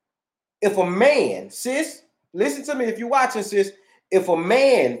 If a man, sis, listen to me, if you're watching, sis, if a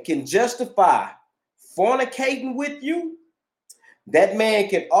man can justify fornicating with you, that man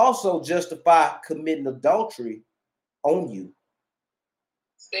can also justify committing adultery on you.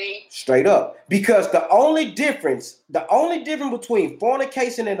 See? Straight up. Because the only difference between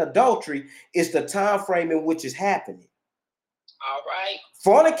fornication and adultery is the time frame in which it's happening. All right.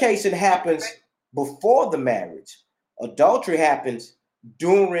 Fornication happens before the marriage. Adultery happens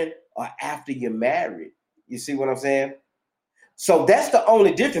during or after you're married. You see what I'm saying? So that's the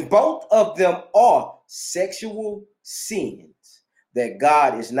only difference. Both of them are sexual sins that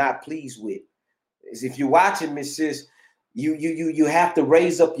God is not pleased with. If you're watching, Miss Sis, you have to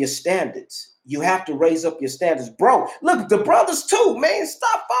raise up your standards. You have to raise up your standards, bro. Look, the brothers too, man.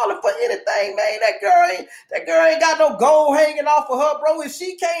 Stop falling for anything, man. That girl ain't got no gold hanging off of her, bro. If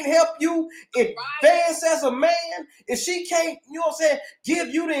she can't help you advance as a man, if she can't, you know what I'm saying, give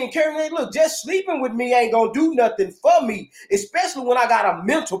you the encouragement. Look, just sleeping with me ain't gonna do nothing for me, especially when I got a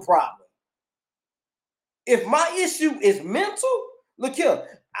mental problem. If my issue is mental, look here,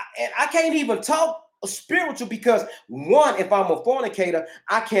 I can't even talk spiritual because one, if I'm a fornicator,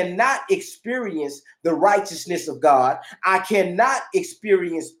 I cannot experience the righteousness of God. I cannot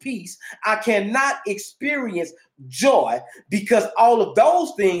experience peace. I cannot experience joy because all of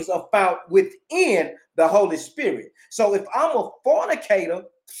those things are found within the Holy Spirit. So if I'm a fornicator,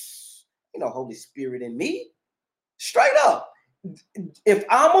 Holy Spirit in me, straight up. If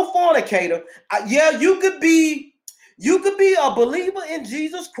I'm a fornicator, you could be a believer in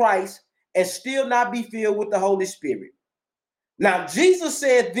Jesus Christ and still not be filled with the Holy Spirit. Now, Jesus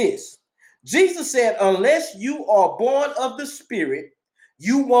said this. Jesus said, unless you are born of the Spirit,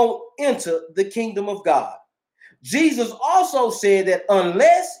 you won't enter the kingdom of God. Jesus also said that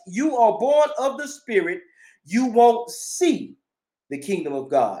unless you are born of the Spirit, you won't see the kingdom of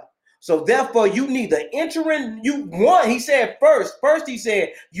God. So therefore, you neither enter in, he said first he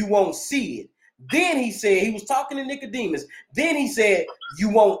said, you won't see it. Then he said, he was talking to Nicodemus. Then he said, you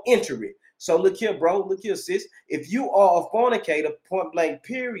won't enter it. So look here, bro. Look here, sis. If you are a fornicator, point blank,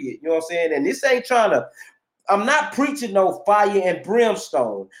 period. You know what I'm saying? And this ain't I'm not preaching no fire and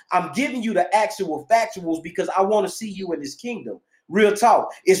brimstone. I'm giving you the actual factuals because I want to see you in this kingdom. Real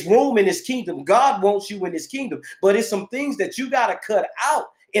talk. It's room in this kingdom. God wants you in this kingdom. But it's some things that you got to cut out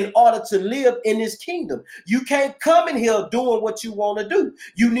in order to live in this kingdom. You can't come in here doing what you want to do.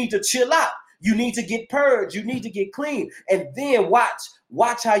 You need to chill out. You need to get purged. You need to get clean. And then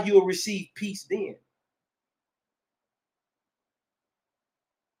watch how you'll receive peace then.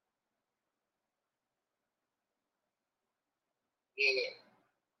 Yeah.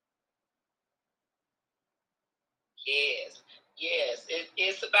 Yes.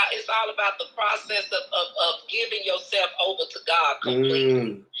 It's all about the process of giving yourself over to God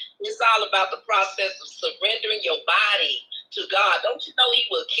completely. It's all about the process of surrendering your body to God. Don't you know He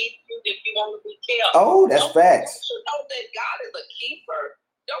will keep you if you want to be kept? Oh, that's facts. Don't you know that God is a keeper?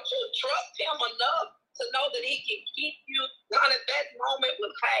 Don't you trust him enough to know that he can keep you? None of that moment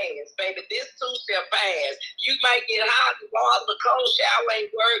will pass, baby. This too shall pass. You might get hot and bothered, the cold shower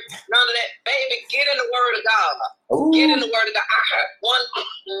ain't work. None of that. Baby, get in the word of God. Ooh. Get in the word of God. I heard one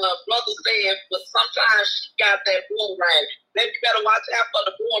brother saying, but sometimes she got that boomerang. Then you better watch out for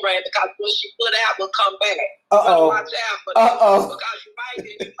the boomerang because what she put out will come back. You better watch out for that because you might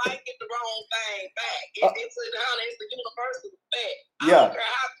get the wrong thing back. It's a universal fact. I don't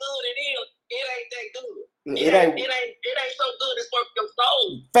care how good it is, it ain't that good. It ain't so good it's worth your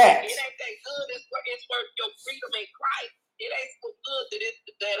soul. Facts. It ain't that good it's worth your freedom in Christ. It ain't so good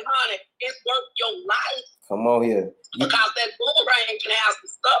that honey, it's worth your life. Come on here. Because that boomerang can have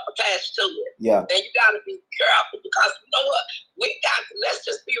some stuff attached to it. Yeah. And you got to be careful because you know what? Let's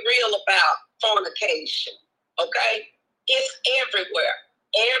just be real about fornication. Okay? It's everywhere.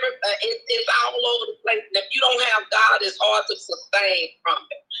 It's all over the place. And if you don't have God, it's hard to sustain from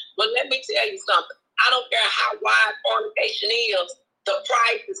it. But let me tell you something. I don't care how wide fornication is, the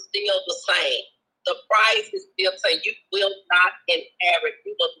price is still the same. The price is still the same. You will not inherit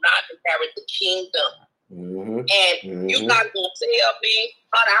the kingdom. Mm-hmm. And you're not going to tell me,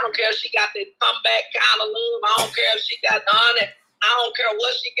 honey, I don't care if she got that comeback kind of love. I don't care if she got honey. I don't care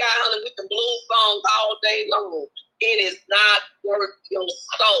what she got, honey. We can blues songs all day long. It is not worth your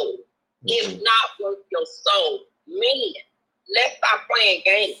soul. It's not worth your soul. Men, let's stop playing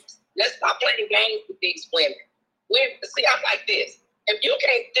games. Let's stop playing games with these women. See, I'm like this. If you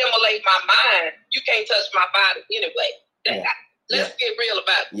can't stimulate my mind, you can't touch my body anyway. Let's get real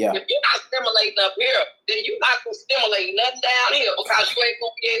about it. Yeah. If you're not stimulating up here, then you're not going to stimulate nothing down here because you ain't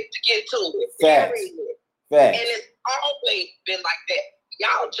going to be able to get to it. Facts. And it's always been like that.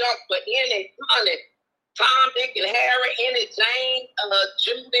 Y'all jump for any honey, Tom, Dick, and Harry, any Jane,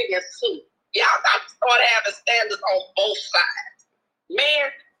 Judy, and Sue. Y'all got to start having standards on both sides.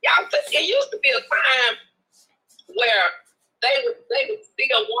 Man, it used to be a time where they would see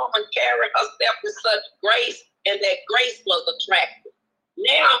a woman carry herself with such grace, and that grace was attractive.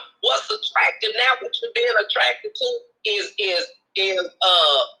 Now, what's attractive? Now, what you're being attracted to is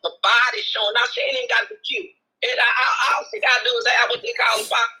the body showing. Now, she ain't even got to be cute. All she got to do is have what they call a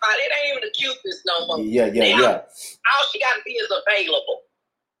box body. It ain't even the cuteness no more. Yeah. All she got to be is available.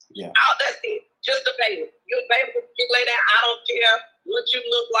 Yeah. That's it. Just available. You're available. You lay down. I don't care what you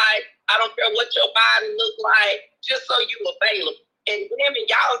look like. I don't care what your body look like. Just so you available. And women,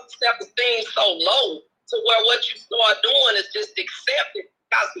 y'all self-esteem so low to where what you start doing is just accepted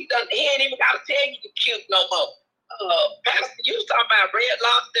because he ain't even got to tell you you're cute no more. Pastor, you was talking about Red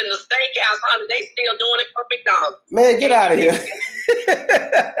Lobster and the steakhouse, honey. They still doing it for McDonald's. Man, get out of here.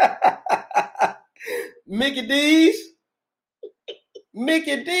 Mickey D's.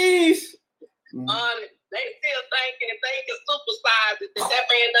 Honey, they still thinking they can supersize it. That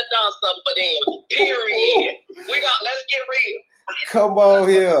man done done something for them. Period. Let's get real. Come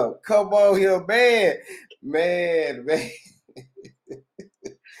on here, man.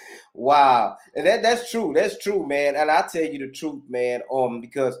 Wow. And that's true. That's true, man. And I tell you the truth, man.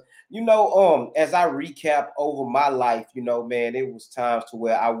 Because as I recap over my life, man, it was times to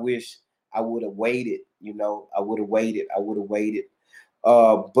where I wish I would have waited. I would have waited.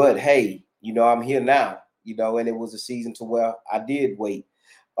 But hey, I'm here now. And it was a season to where I did wait.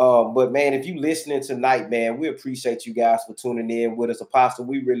 But man, if you listening tonight, man, we appreciate you guys for tuning in with us. Apostle,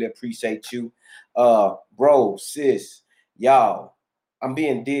 we really appreciate you. Bro, sis, y'all, I'm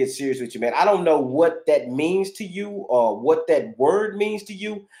being dead serious with you, man. I don't know what that means to you or what that word means to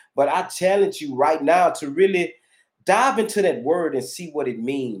you, but I challenge you right now to really dive into that word and see what it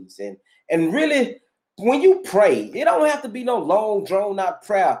means. And really, when you pray, it don't have to be no long, drawn out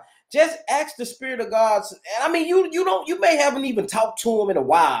prayer. Just ask the Spirit of God. I mean, you may haven't even talked to him in a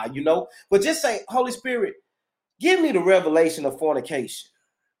while, but just say, Holy Spirit, give me the revelation of fornication,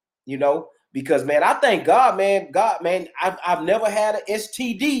 because man, I thank God, man, I've never had an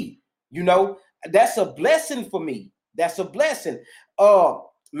STD, that's a blessing for me. That's a blessing.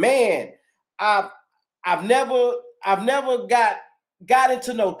 Man, I've never got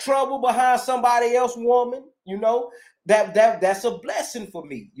into no trouble behind somebody else's woman, that's a blessing for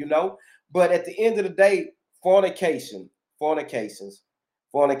me, but at the end of the day, fornication.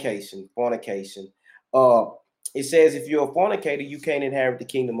 It says if you're a fornicator, you can't inherit the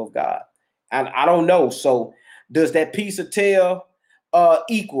kingdom of God. And I don't know. So does that piece of tail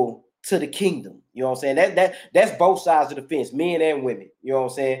equal to the kingdom? You know what I'm saying? That's both sides of the fence, men and women. You know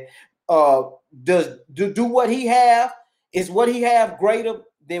what I'm saying? Do what he have? Is what he have greater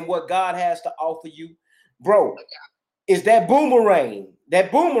than what God has to offer you? Bro, is that boomerang.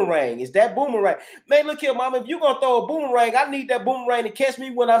 That boomerang is that boomerang. Man, look here, mama. If you're gonna throw a boomerang, I need that boomerang to catch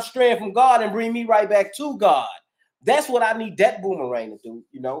me when I'm straying from God and bring me right back to God. That's what I need that boomerang to do,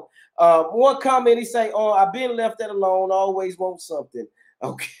 you know. One comment, he say, "Oh, I've been left that alone, always want something."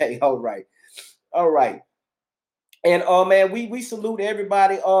 Okay, all right. And man, we salute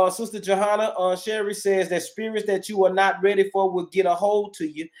everybody. Sister Johanna, Sherry says that spirits that you are not ready for will get a hold to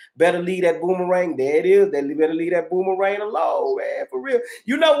you. Better leave that boomerang. There it is. They better leave that boomerang alone, man. For real.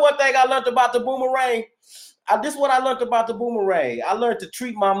 You know one thing I learned about the boomerang? This is what I learned about the boomerang. I learned to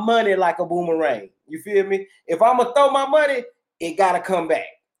treat my money like a boomerang. You feel me? If I'm gonna throw my money, it gotta come back.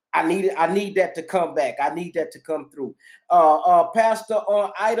 I need that to come back. I need that to come through. Pastor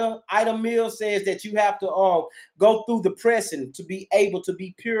Ida Mills says that you have to go through the pressing to be able to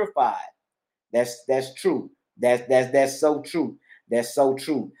be purified. That's true. That's so true. That's so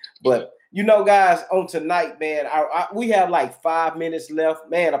true. But you know, guys, on tonight, man, we have like 5 minutes left.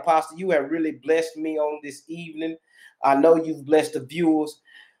 Man, Apostle, you have really blessed me on this evening. I know you've blessed the viewers.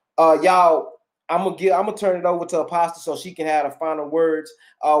 Y'all, I'm gonna turn it over to Apostle so she can have the final words.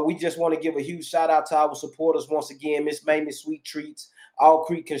 We just want to give a huge shout out to our supporters once again: Miss Mamie Sweet Treats, All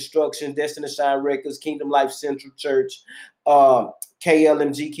Creek Construction, Destiny Shine Records, Kingdom Life Central Church,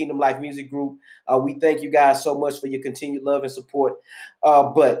 KLMG Kingdom Life Music Group. We thank you guys so much for your continued love and support.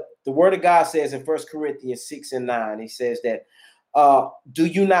 But the Word of God says in 1 Corinthians 6:9, he says that, do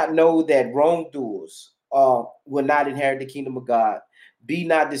you not know that wrongdoers will not inherit the kingdom of God? Be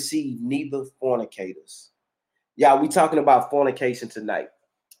not deceived, neither fornicators. Yeah, we talking about fornication tonight.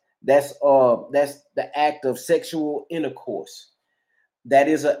 That's the act of sexual intercourse. That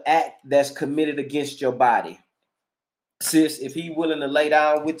is an act that's committed against your body. Sis, if he willing to lay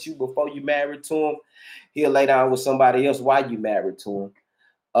down with you before you married to him, he'll lay down with somebody else while you married to him.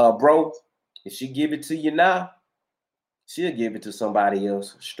 Bro, if she give it to you now, she'll give it to somebody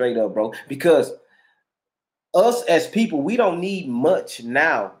else. Straight up, bro. Because us as people, we don't need much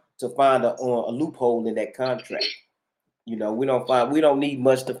now to find a loophole in that contract. You know, we don't need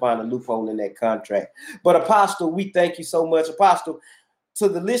much to find a loophole in that contract. But Apostle, we thank you so much. Apostle, to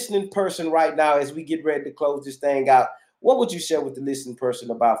the listening person right now, as we get ready to close this thing out, what would you share with the listening person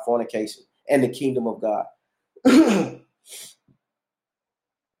about fornication and the kingdom of God?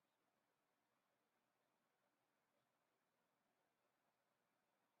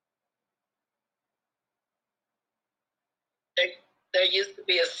 There used to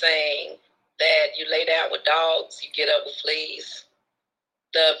be a saying that you lay down with dogs, you get up with fleas.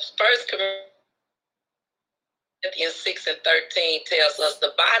 The 1 Corinthians 6:13 tells us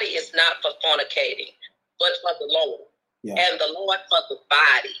the body is not for fornicating, but for the Lord, and the Lord for the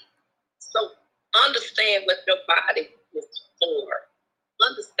body. So understand what your body is for.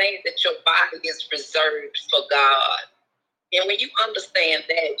 Understand that your body is reserved for God. And when you understand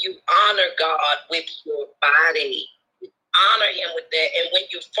that, you honor God with your body. Honor him with that. And when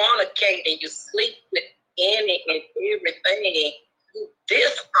you fornicate and you sleep with any and everything, you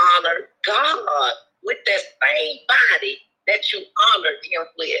dishonor God with that same body that you honored him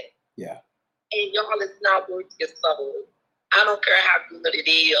with. Yeah. And y'all, it's not worth your soul. I don't care how good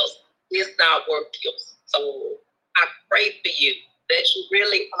it is. It's not worth your soul. I pray for you that you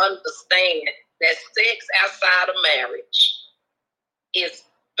really understand that sex outside of marriage is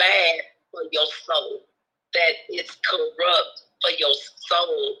bad for your soul. That it's corrupt for your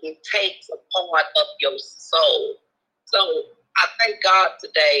soul. It takes a part of your soul. So I thank God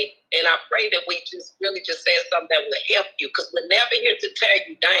today, and I pray that we just said something that will help you, because we're never here to tear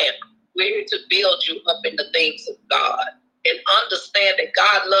you down. We're here to build you up in the things of God, and understand that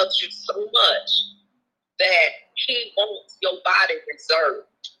God loves you so much that he wants your body reserved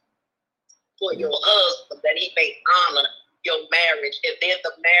for your husband, that he may honor your marriage, and then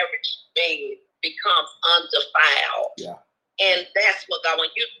the marriage bed becomes undefiled. Yeah. And that's what God,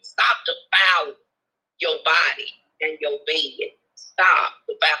 when you stop defiling your body and your bed, stop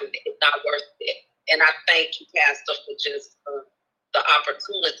defiling it. It's not worth it. And I thank you, Pastor, for just the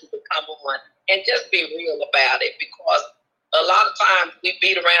opportunity to come on and just be real about it, because a lot of times we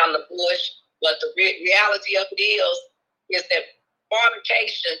beat around the bush, but the reality of it is that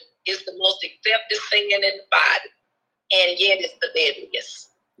fornication is the most accepted sin in the body, and yet it's the deadliest.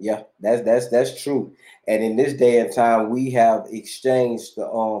 Yeah, that's true. And in this day and time, we have exchanged the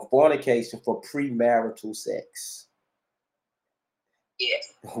fornication for premarital sex.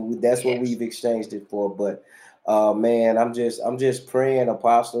 Yes. That's what we've exchanged it for. But man, I'm just praying,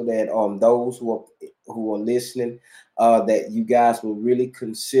 Apostle, that those who are listening, that you guys will really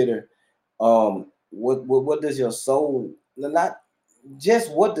consider what does your soul, not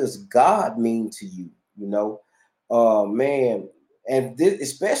just what does God mean to you, you know? Man, and this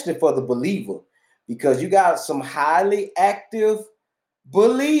especially for the believer, because you got some highly active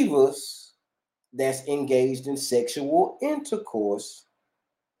believers that's engaged in sexual intercourse,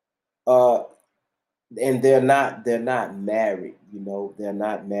 and they're not married. They're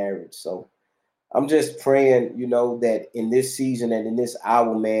not married. So I'm just praying, that in this season and in this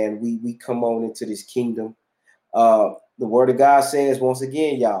hour, man, we come on into this kingdom. The word of God says, once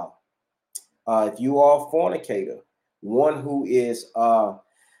again, y'all, if you are a fornicator, one who is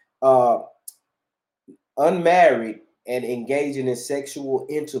unmarried and engaging in sexual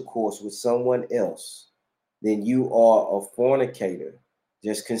intercourse with someone else, then you are a fornicator.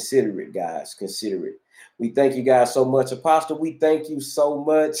 Just consider it, guys. Consider it. We thank you guys so much. Apostle, we thank you so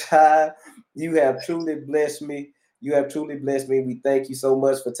much. You have truly blessed me. You have truly blessed me. We thank you so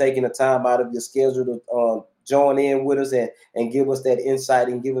much for taking the time out of your schedule to join in with us and give us that insight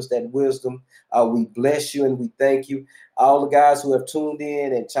and give us that wisdom. We bless you and we thank you. All the guys who have tuned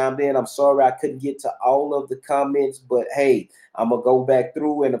in and chimed in, I'm sorry I couldn't get to all of the comments, but hey, I'm going to go back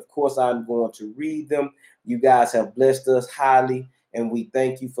through and of course I'm going to read them. You guys have blessed us highly and we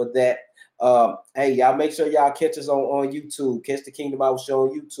thank you for that. Hey, y'all make sure y'all catch us on YouTube. Catch the Kingdom Hour Show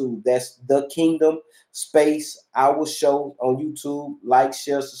on YouTube. That's The Kingdom Space Hour Show on YouTube. Like,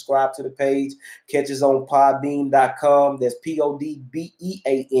 share, subscribe to the page. Catch us on podbean.com. That's podbean.com.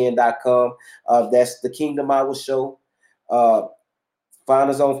 That's The Kingdom Hour Show. Find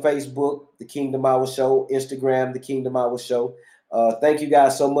us on Facebook, The Kingdom Hour Show. Instagram, The Kingdom Hour Show. Thank you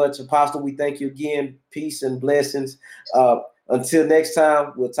guys so much. Apostle, we thank you again. Peace and blessings. Until next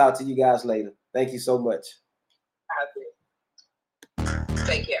time, we'll talk to you guys later. Thank you so much.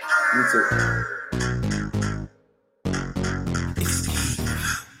 Take care. You too.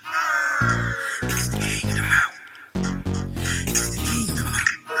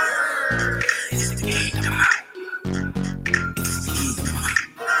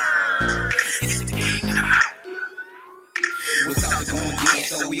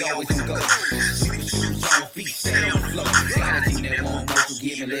 So we always go. Feet, stay on the floor. Got a team that won't go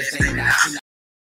forgiving. Let's